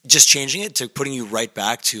just changing it to putting you right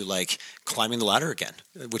back to like climbing the ladder again,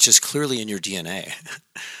 which is clearly in your DNA.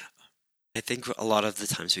 I think a lot of the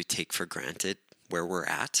times we take for granted where we're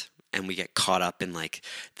at and we get caught up in like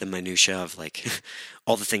the minutia of like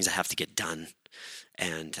all the things that have to get done.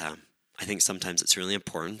 And I think sometimes it's really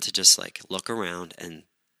important to just like look around and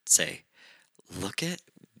say, look at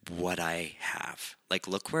what I have. Like,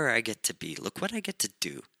 look where I get to be. Look what I get to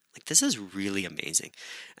do. Like, this is really amazing.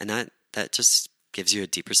 And that just gives you a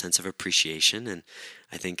deeper sense of appreciation. And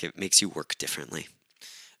I think it makes you work differently.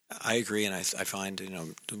 I agree, and I find, you know,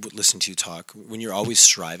 listening to you talk, when you're always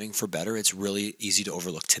striving for better, it's really easy to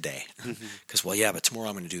overlook today. Because, well, yeah, but tomorrow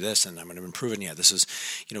I'm going to do this, and I'm going to improve it. And yeah, this is,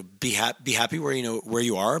 you know, be happy where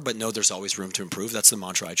you are, but know there's always room to improve. That's the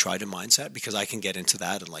mantra I try to mindset because I can get into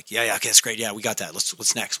that and like, yeah, okay, that's great. Yeah, we got that.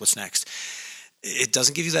 What's next? It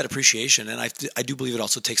doesn't give you that appreciation, and I do believe it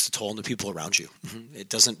also takes the toll on the people around you. It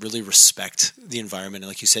doesn't really respect the environment, and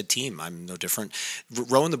like you said, team. I'm no different.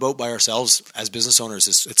 Rowing the boat by ourselves as business owners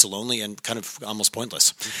it's lonely and kind of almost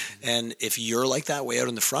pointless. And if you're like that way out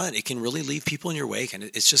in the front, it can really leave people in your wake, and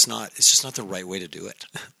it's just not the right way to do it.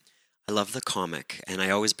 I love the comic, and I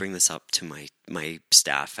always bring this up to my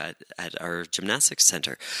staff at our gymnastics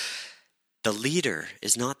center. The leader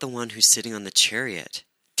is not the one who's sitting on the chariot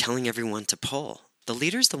telling everyone to pull. The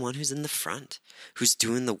leader's the one who's in the front, who's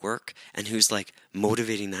doing the work and who's like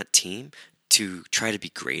motivating that team to try to be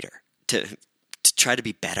greater, to try to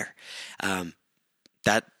be better.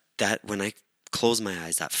 That when I close my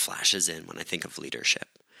eyes, that flashes in when I think of leadership.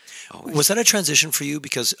 Always. Was that a transition for you?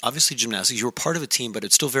 Because obviously gymnastics, you were part of a team, but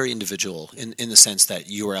it's still very individual in the sense that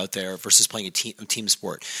you were out there versus playing a team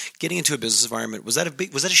sport. Getting into a business environment, was that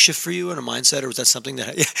a shift for you in a mindset, or was that something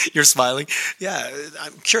that you're smiling? Yeah,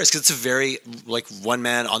 I'm curious because it's a very like one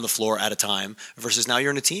man on the floor at a time versus now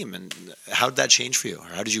you're in a team. And how did that change for you?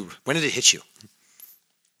 Or when did it hit you?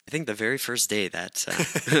 I think the very first day that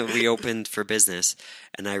we opened for business,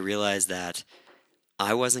 and I realized that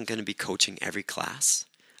I wasn't going to be coaching every class.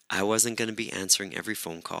 I wasn't going to be answering every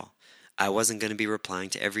phone call. I wasn't going to be replying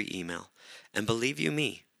to every email. And believe you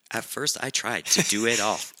me, at first I tried to do it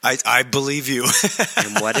all. I believe you.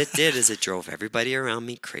 And what it did is it drove everybody around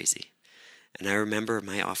me crazy. And I remember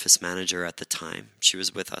my office manager at the time, she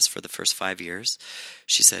was with us for the first 5 years.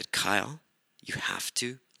 She said, Kyle, you have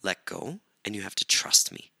to let go and you have to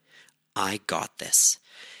trust me. I got this.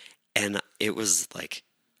 And it was like,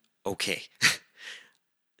 okay.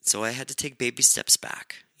 So I had to take baby steps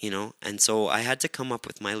back, and so I had to come up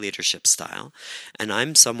with my leadership style. And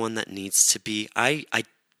I'm someone that needs to be, I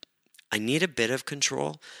need a bit of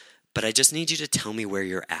control, but I just need you to tell me where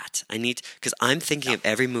you're at. Because I'm thinking of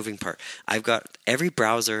every moving part. I've got every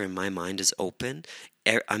browser in my mind is open.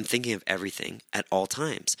 I'm thinking of everything at all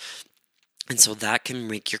times. And so that can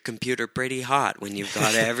make your computer pretty hot when you've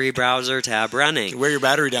got every browser tab running. Wear your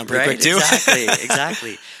battery down pretty quick too.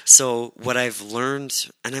 Exactly. So what I've learned,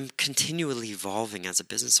 and I'm continually evolving as a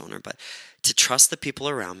business owner, but to trust the people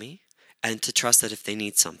around me and to trust that if they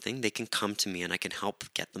need something, they can come to me and I can help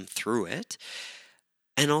get them through it.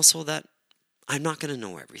 And also that I'm not going to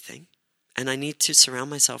know everything. And I need to surround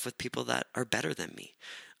myself with people that are better than me.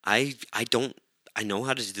 I know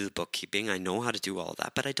how to do the bookkeeping. I know how to do all of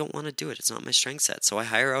that, but I don't want to do it. It's not my strength set. So I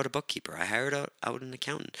hire out a bookkeeper. I hire out an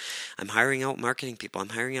accountant. I'm hiring out marketing people. I'm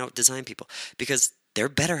hiring out design people because they're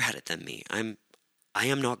better at it than me. I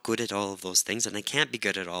am not good at all of those things, and I can't be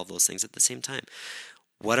good at all of those things at the same time.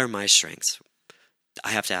 What are my strengths? I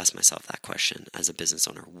have to ask myself that question as a business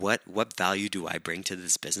owner. What value do I bring to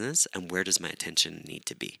this business, and where does my attention need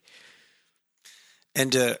to be?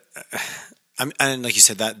 And and like you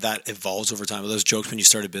said, that evolves over time. Those jokes when you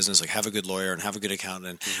start a business, like have a good lawyer and have a good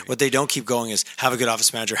accountant. Mm-hmm. What they don't keep going is have a good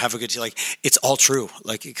office manager, have a good like. It's all true,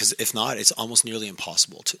 like because if not, it's almost nearly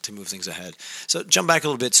impossible to move things ahead. So jump back a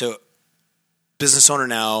little bit. So business owner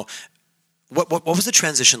now. What was the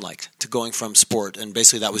transition like to going from sport and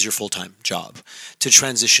basically that was your full-time job to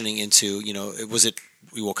transitioning into, was it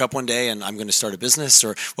we woke up one day and I'm going to start a business,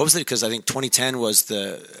 or what was it? Because I think 2010 was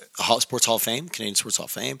the Sports Hall of Fame, Canadian Sports Hall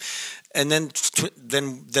of Fame. And then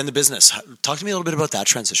the business. Talk to me a little bit about that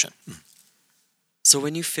transition. So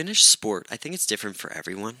when you finish sport, I think it's different for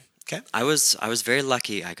everyone. Okay. I was very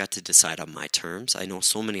lucky. I got to decide on my terms. I know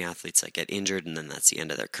so many athletes that get injured and then that's the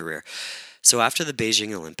end of their career. So after the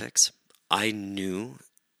Beijing Olympics, I knew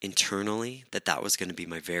internally that was going to be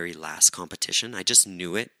my very last competition. I just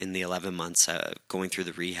knew it in the 11 months going through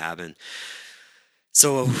the rehab. And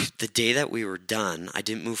so the day that we were done, I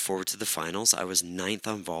didn't move forward to the finals. I was 9th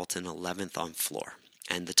on vault and 11th on floor.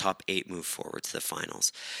 And the top 8 moved forward to the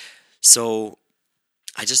finals. So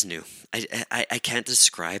I just knew. I can't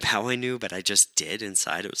describe how I knew, but I just did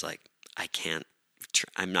inside. It was like,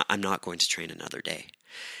 I'm not going to train another day.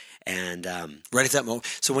 And right at that moment.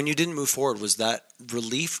 So when you didn't move forward, was that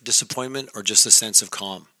relief, disappointment, or just a sense of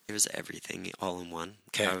calm? It was everything all in one.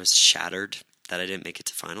 Okay. I was shattered that I didn't make it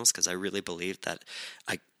to finals because I really believed that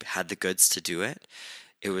I had the goods to do it.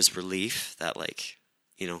 It was relief that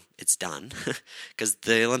it's done because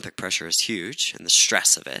the Olympic pressure is huge and the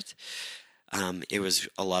stress of it. It was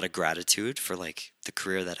a lot of gratitude for the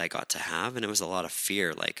career that I got to have, and it was a lot of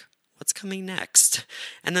fear, what's coming next?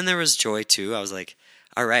 And then there was joy too. I was like,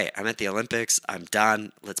 all right, I'm at the Olympics. I'm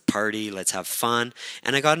done. Let's party. Let's have fun.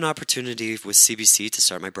 And I got an opportunity with CBC to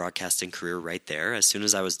start my broadcasting career right there. As soon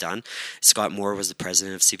as I was done, Scott Moore was the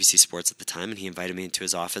president of CBC Sports at the time, and he invited me into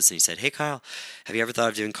his office and he said, hey, Kyle, have you ever thought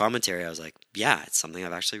of doing commentary? I was like, yeah, it's something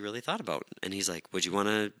I've actually really thought about. And he's like, would you want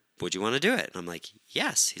to do it? And I'm like,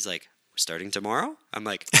 yes. He's like, we're starting tomorrow? I'm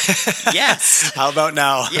like, yes. How about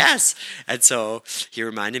now? Yes. And so he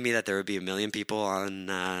reminded me that there would be 1 million people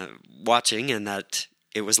on watching and that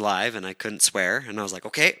it was live and I couldn't swear. And I was like,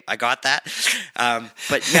 okay, I got that.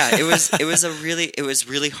 But yeah, it was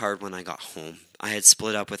really hard when I got home. I had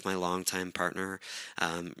split up with my longtime partner.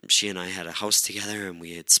 She and I had a house together and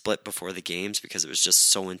we had split before the games because it was just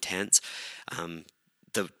so intense.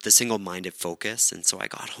 The single-minded focus. And so I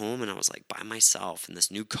got home and I was by myself in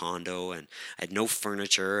this new condo and I had no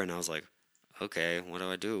furniture and I was like, okay, what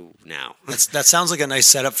do I do now? That sounds like a nice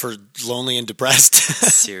setup for lonely and depressed.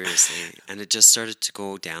 Seriously. And it just started to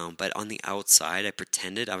go down. But on the outside, I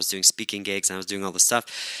pretended I was doing speaking gigs and I was doing all this stuff.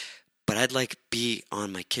 But I'd like be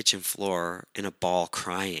on my kitchen floor in a ball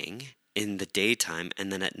crying in the daytime,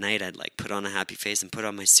 and then at night I'd like put on a happy face and put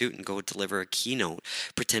on my suit and go deliver a keynote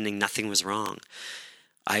pretending nothing was wrong.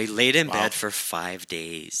 I laid in bed for 5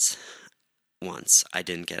 days. Once I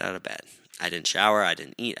didn't get out of bed. I didn't shower, I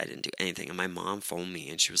didn't eat, I didn't do anything. And my mom phoned me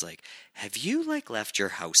and she was like, "Have you like left your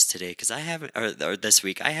house today? Because I haven't, or this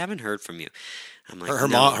week, I haven't heard from you." I'm like, her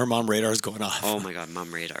 "No." mom radar is going off. Oh my God,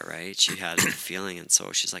 mom radar, right? She had a feeling, and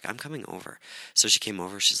so she's like, "I'm coming over." So she came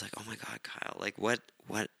over. She's like, "Oh my God, Kyle, like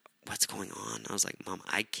what's going on?" I was like, "Mom,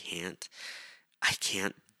 I can't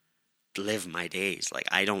live my days. Like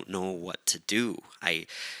I don't know what to do. I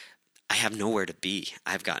have nowhere to be.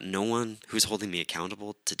 I've got no one who's holding me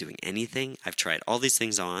accountable to doing anything. I've tried all these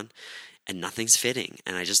things on, and nothing's fitting,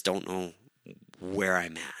 and I just don't know where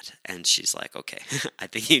I'm at." And she's like, "Okay, I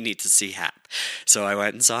think you need to see Hap." So I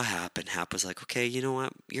went and saw Hap, and Hap was like, "Okay, you know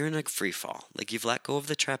what? You're in a free fall. Like you've let go of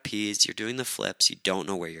the trapeze, you're doing the flips, you don't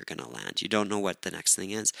know where you're going to land. You don't know what the next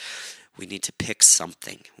thing is. We need to pick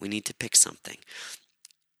something.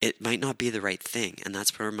 It might not be the right thing." And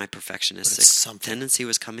that's where my perfectionistic tendency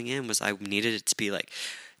was coming in, was I needed it to be like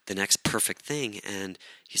the next perfect thing. And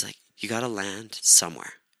he's like, "You got to land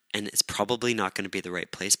somewhere. And it's probably not going to be the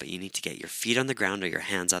right place, but you need to get your feet on the ground or your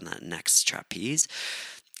hands on that next trapeze."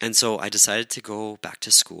 And so I decided to go back to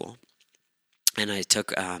school. And I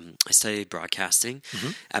studied broadcasting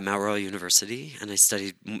at Mount Royal University. And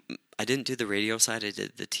I didn't do the radio side, I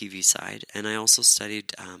did the TV side. And I also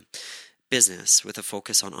studied business with a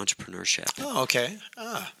focus on entrepreneurship. Oh, okay.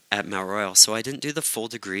 At Mount Royal. So I didn't do the full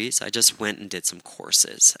degrees. I just went and did some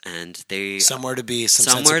courses, and somewhere to be,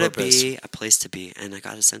 somewhere to be, a place to be, and I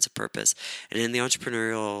got a sense of purpose. And in the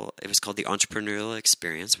it was called the Entrepreneurial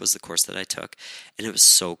Experience, was the course that I took, and it was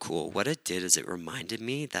so cool. What it did is it reminded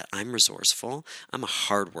me that I'm resourceful, I'm a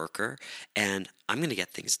hard worker, and I'm going to get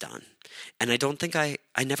things done. And I don't think I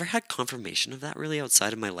never had confirmation of that really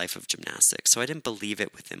outside of my life of gymnastics. So I didn't believe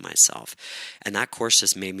it within myself. And that course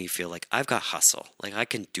just made me feel like I've got hustle. Like I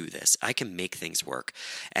can do this. I can make things work.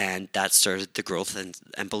 And that started the growth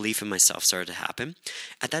and belief in myself started to happen.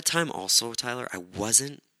 At that time also, Tyler, I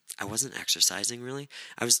wasn't exercising really.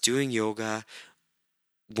 I was doing yoga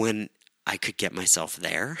when I could get myself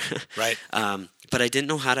there. Right. But I didn't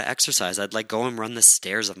know how to exercise. I'd like go and run the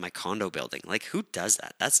stairs of my condo building. Like who does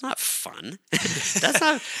that? That's not fun. That's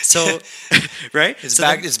not so right? It's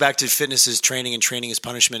back to fitness is training and training is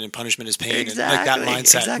punishment and punishment is pain. Exactly, and like that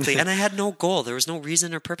mindset. Exactly. And I had no goal. There was no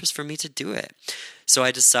reason or purpose for me to do it. So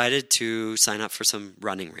I decided to sign up for some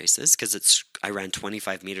running races because I ran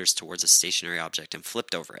 25 meters towards a stationary object and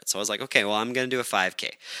flipped over it. So I was like, okay, well, I'm going to do a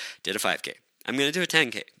 5K. Did a 5K. I'm going to do a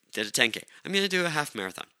 10K. Did a 10K. I'm going to do a half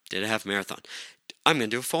marathon. Did a half marathon. I'm going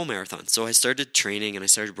to do a full marathon. So I started training and I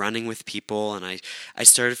started running with people and I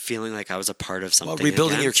started feeling like I was a part of something. Well,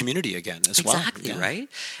 rebuilding your community again as well. Exactly, right?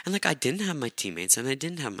 And like I didn't have my teammates and I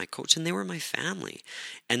didn't have my coach and they were my family.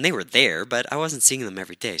 And they were there, but I wasn't seeing them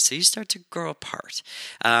every day. So you start to grow apart.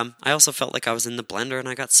 I also felt like I was in the blender and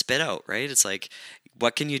I got spit out, right? It's like,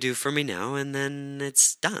 what can you do for me now? And then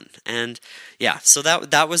it's done. And yeah, so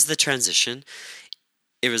that was the transition.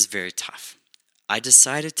 It was very tough. I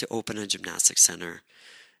decided to open a gymnastics center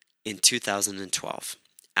in 2012.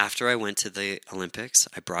 After I went to the Olympics,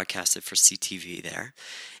 I broadcasted for CTV there.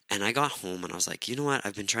 And I got home and I was like, you know what?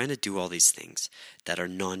 I've been trying to do all these things that are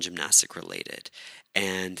non-gymnastic related.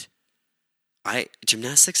 And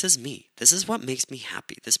gymnastics is me. This is what makes me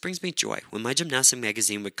happy. This brings me joy. When my gymnastic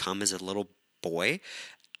magazine would come as a little boy,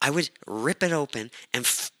 I would rip it open and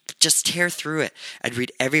just tear through it. I'd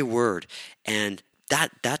read every word. And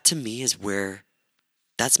that to me is where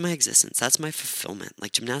that's my existence. That's my fulfillment.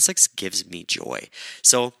 Like gymnastics gives me joy.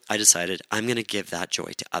 So I decided I'm going to give that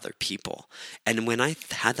joy to other people. And when I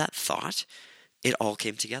had that thought, it all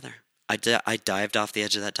came together. I dived off the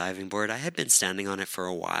edge of that diving board. I had been standing on it for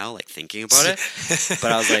a while, like thinking about it.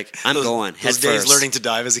 But I was like, I'm going head first. Those days learning to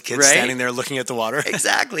dive as a kid, right? Standing there looking at the water.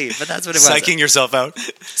 Exactly. But that's what it was. Psyching yourself out.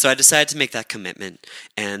 So I decided to make that commitment.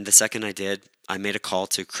 And the second I did, I made a call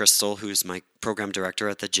to Crystal, who's my program director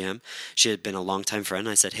at the gym. She had been a longtime friend.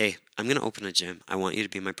 I said, hey, I'm going to open a gym. I want you to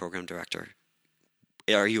be my program director.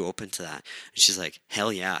 Are you open to that? And she's like,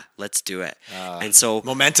 hell yeah, let's do it. And so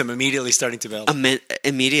momentum immediately starting to build.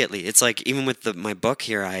 Immediately. It's like, even with my book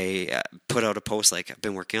here, I put out a post like, I've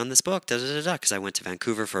been working on this book, because I went to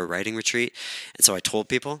Vancouver for a writing retreat. And so I told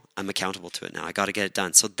people I'm accountable to it now. I got to get it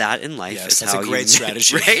done. So that in life is that's how a great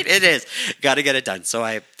strategy. Right? It is. Got to get it done. So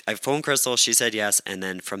I I phoned Crystal, she said yes, and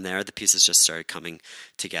then from there the pieces just started coming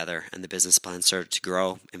together, and the business plan started to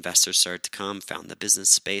grow. Investors started to come, found the business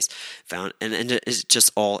space, and it's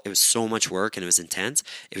just it was so much work and it was intense.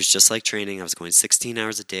 It was just like training. I was going 16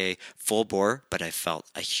 hours a day, full bore, but I felt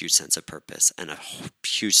a huge sense of purpose and a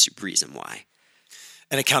huge reason why.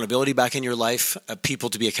 And accountability back in your life, people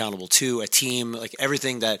to be accountable to, a team, like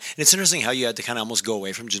everything that. And it's interesting how you had to kind of almost go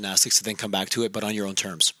away from gymnastics to then come back to it, but on your own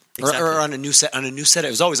terms, Exactly. or on a new set. On a new set, it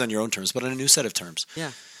was always on your own terms, but on a new set of terms.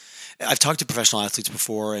 Yeah. I've talked to professional athletes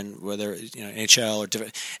before, and whether NHL or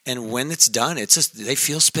different, and when it's done, it's just they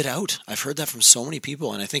feel spit out. I've heard that from so many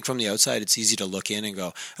people, and I think from the outside, it's easy to look in and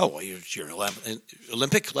go, "Oh, well, you're an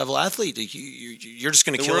Olympic level athlete. You're just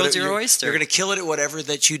going to kill it. The world's your oyster. You're going to kill it at whatever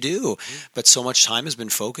that you do." But so much time has been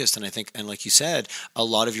focused, and I think, and like you said, a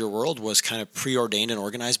lot of your world was kind of preordained and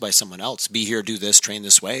organized by someone else. Be here, do this, train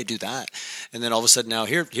this way, do that, and then all of a sudden now,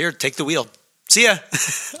 here, take the wheel. See ya.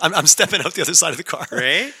 I'm stepping out the other side of the car.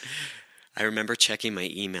 Right? I remember checking my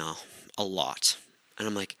email a lot. And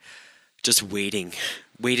I'm like, just waiting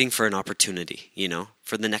for an opportunity,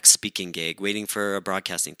 for the next speaking gig, waiting for a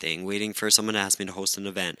broadcasting thing, waiting for someone to ask me to host an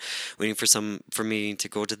event, waiting for me to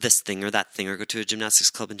go to this thing or that thing or go to a gymnastics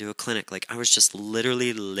club and do a clinic. Like I was just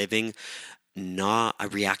literally living not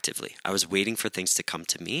reactively. I was waiting for things to come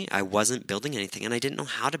to me. I wasn't building anything, and I didn't know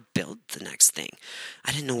how to build the next thing.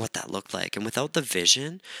 I didn't know what that looked like. And without the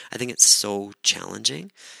vision, I think it's so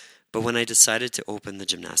challenging. But when I decided to open the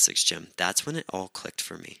gymnastics gym, that's when it all clicked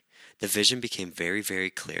for me. The vision became very, very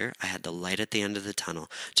clear. I had the light at the end of the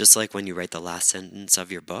tunnel. Just like when you write the last sentence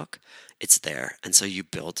of your book, it's there. And so you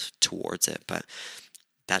build towards it. But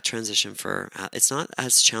that transition it's not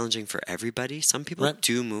as challenging for everybody. Some people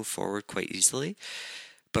do move forward quite easily.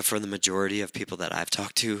 But for the majority of people that I've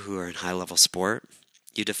talked to who are in high-level sport,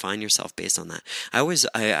 you define yourself based on that.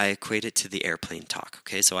 I equate it to the airplane talk.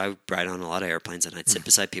 Okay, so I ride on a lot of airplanes, and I'd sit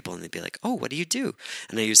beside people, and they'd be like, "Oh, what do you do?"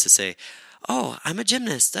 And I used to say, "Oh, I'm a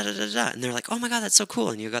gymnast." Da da da da. And they're like, "Oh my God, that's so cool!"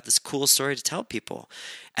 And you got this cool story to tell people.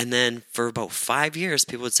 And then for about 5 years,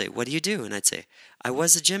 people would say, "What do you do?" And I'd say, "I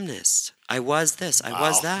was a gymnast. I was this. I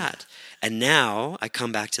was that." And now I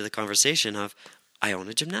come back to the conversation of, I own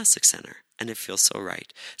a gymnastics center. And it feels so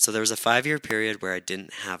right. So there was a 5-year period where I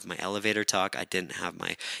didn't have my elevator talk. I didn't have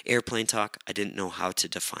my airplane talk. I didn't know how to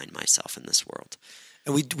define myself in this world.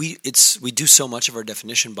 And we do so much of our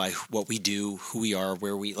definition by what we do, who we are,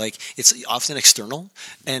 where we like. It's often external,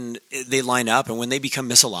 and they line up. And when they become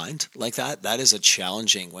misaligned like that is a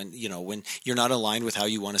challenging when you're not aligned with how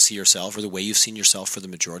you want to see yourself or the way you've seen yourself for the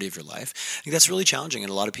majority of your life. I think that's really challenging. And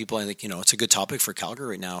a lot of people, I think, it's a good topic for Calgary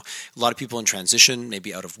right now. A lot of people in transition,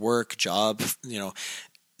 maybe out of work, job,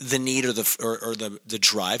 the need or the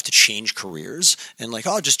drive to change careers and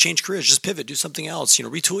just change careers, just pivot, do something else,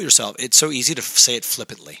 retool yourself. It's so easy to say it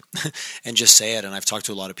flippantly and just say it. And I've talked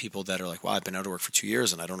to a lot of people that are like, wow, I've been out of work for 2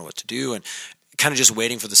 years and I don't know what to do. And kind of just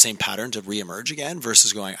waiting for the same pattern to reemerge again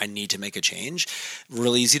versus going, I need to make a change.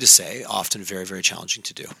 Really easy to say, often very, very challenging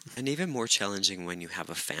to do. And even more challenging when you have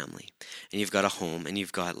a family and you've got a home and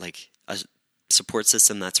you've got like a support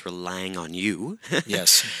system that's relying on you.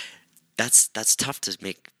 Yes. That's tough to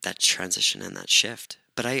make that transition and that shift.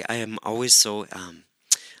 But I am always so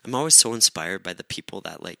I'm always so inspired by the people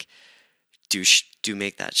that do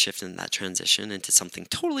make that shift and that transition into something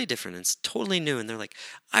totally different and it's totally new. And they're like,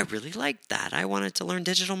 I really liked that. I wanted to learn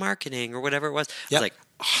digital marketing or whatever it was. Yep. I was like,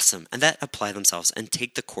 awesome. And that apply themselves and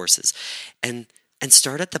take the courses and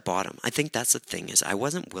start at the bottom. I think that's the thing is I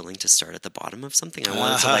wasn't willing to start at the bottom of something. I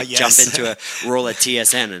wanted to jump into a role at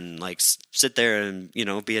TSN and sit there and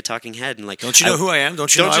be a talking head and don't you know who I am?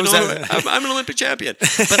 Don't you know I'm an Olympic champion.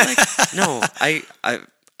 But no,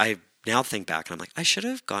 I now think back and I'm like, I should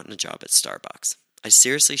have gotten a job at Starbucks. I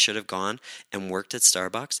seriously should have gone and worked at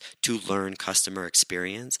Starbucks to learn customer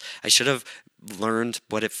experience. I should have learned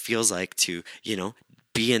what it feels like to,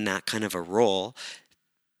 be in that kind of a role.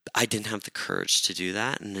 I didn't have the courage to do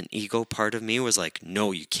that. And an ego part of me was like,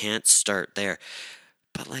 no, you can't start there.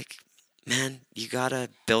 But man, you got to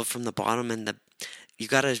build from the bottom and you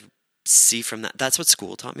got to see from that. That's what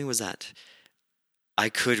school taught me was that I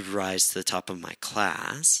could rise to the top of my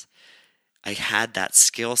class. I had that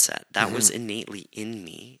skill set. That was innately in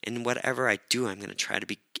me. And whatever I do, I'm going to try to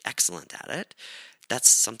be excellent at it. That's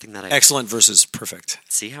something that excellent versus perfect.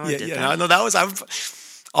 See how I did that? No, that was...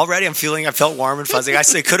 Already, I felt warm and fuzzy. I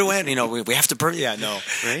say, could have went. We have to burn. Yeah, no.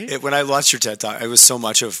 Right? When I launched your TED Talk, it was so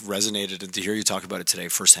much of resonated, and to hear you talk about it today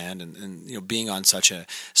firsthand, and being on such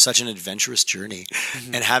an adventurous journey,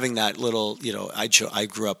 and having that little, I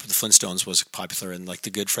grew up. The Flintstones was popular, and like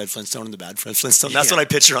the good Fred Flintstone and the bad Fred Flintstone. That's what I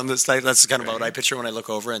picture on this. That's kind of what I picture when I look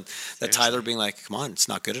over, and that Tyler being like, "Come on, it's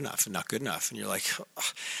not good enough, and not good enough," and you're like. Oh.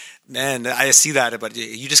 Man, I see that, but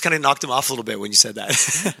you just kind of knocked him off a little bit when you said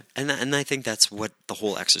that. And I think that's what the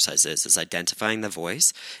whole exercise is identifying the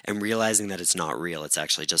voice and realizing that it's not real. It's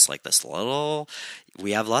actually just like this little,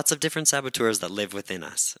 we have lots of different saboteurs that live within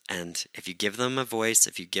us. And if you give them a voice,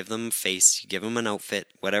 if you give them a face, you give them an outfit,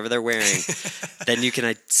 whatever they're wearing, then you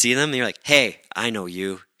can see them and you're like, hey, I know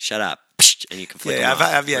you, shut up. And you can flick them off,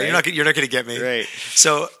 right? You're not going to get me. Right.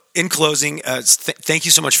 So, in closing, thank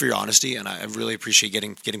you so much for your honesty, and I really appreciate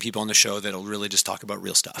getting people on the show that'll really just talk about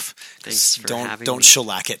real stuff. Thanks for having me. Don't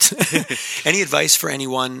shellac it. Any advice for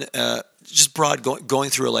anyone, just broad, going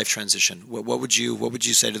through a life transition? What would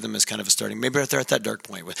you say to them as kind of a starting? Maybe they're at that dark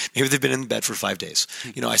point. Maybe they've been in bed for 5 days.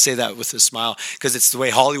 I say that with a smile because it's the way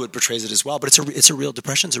Hollywood portrays it as well. But it's a real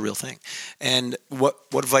depression's a real thing. And what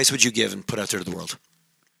advice would you give and put out there to the world?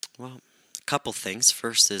 Well, a couple things.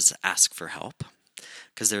 First is ask for help.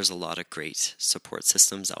 Because there's a lot of great support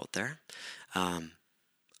systems out there.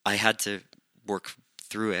 I had to work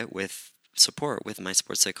through it with support with my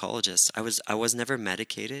sports psychologist. I was never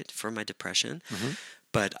medicated for my depression,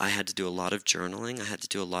 but I had to do a lot of journaling. I had to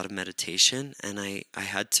do a lot of meditation, and I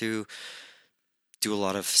had to do a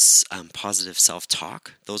lot of positive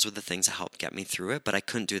self-talk. Those were the things that helped get me through it, but I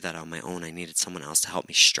couldn't do that on my own. I needed someone else to help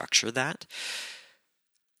me structure that.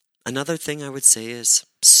 Another thing I would say is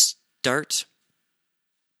start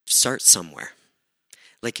somewhere.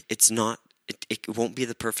 Like it won't be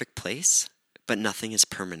the perfect place, but nothing is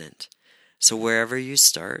permanent. So wherever you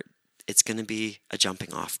start, it's going to be a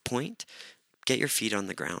jumping off point. Get your feet on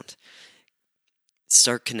the ground.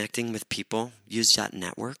 Start connecting with people. Use that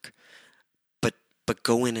network. But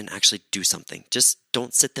go in and actually do something. Just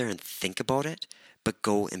don't sit there and think about it, but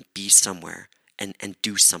go and be somewhere and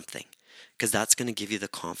do something. Because that's going to give you the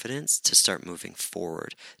confidence to start moving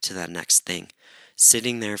forward to that next thing.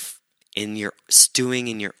 Sitting there stewing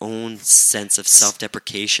in your own sense of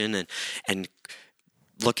self-deprecation and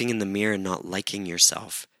looking in the mirror and not liking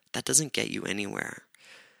yourself, that doesn't get you anywhere.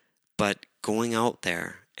 But going out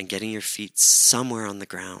there and getting your feet somewhere on the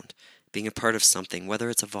ground, being a part of something,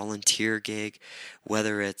 whether it's a volunteer gig,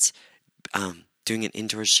 whether it's doing an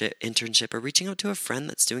internship or reaching out to a friend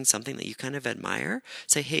that's doing something that you kind of admire,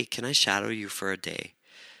 say, hey, can I shadow you for a day?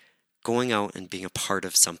 Going out and being a part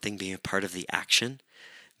of something, being a part of the action,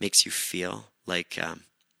 makes you feel like,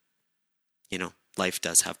 life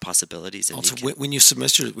does have possibilities. And also, when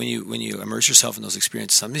you immerse yourself in those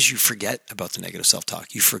experiences, sometimes you forget about the negative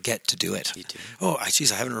self-talk. You forget to do it. You do. Oh, I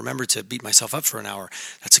haven't remembered to beat myself up for an hour.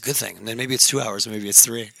 That's a good thing. And then maybe it's 2 hours, or maybe it's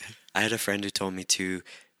 3. I had a friend who told me to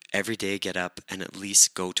every day get up and at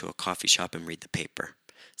least go to a coffee shop and read the paper,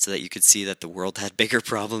 so that you could see that the world had bigger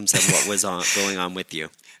problems than what was going on with you.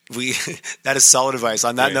 That is solid advice.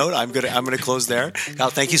 On that note, I'm gonna close there. Kyle,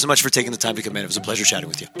 thank you so much for taking the time to come in. It was a pleasure chatting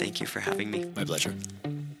with you. Thank you for having me. My pleasure.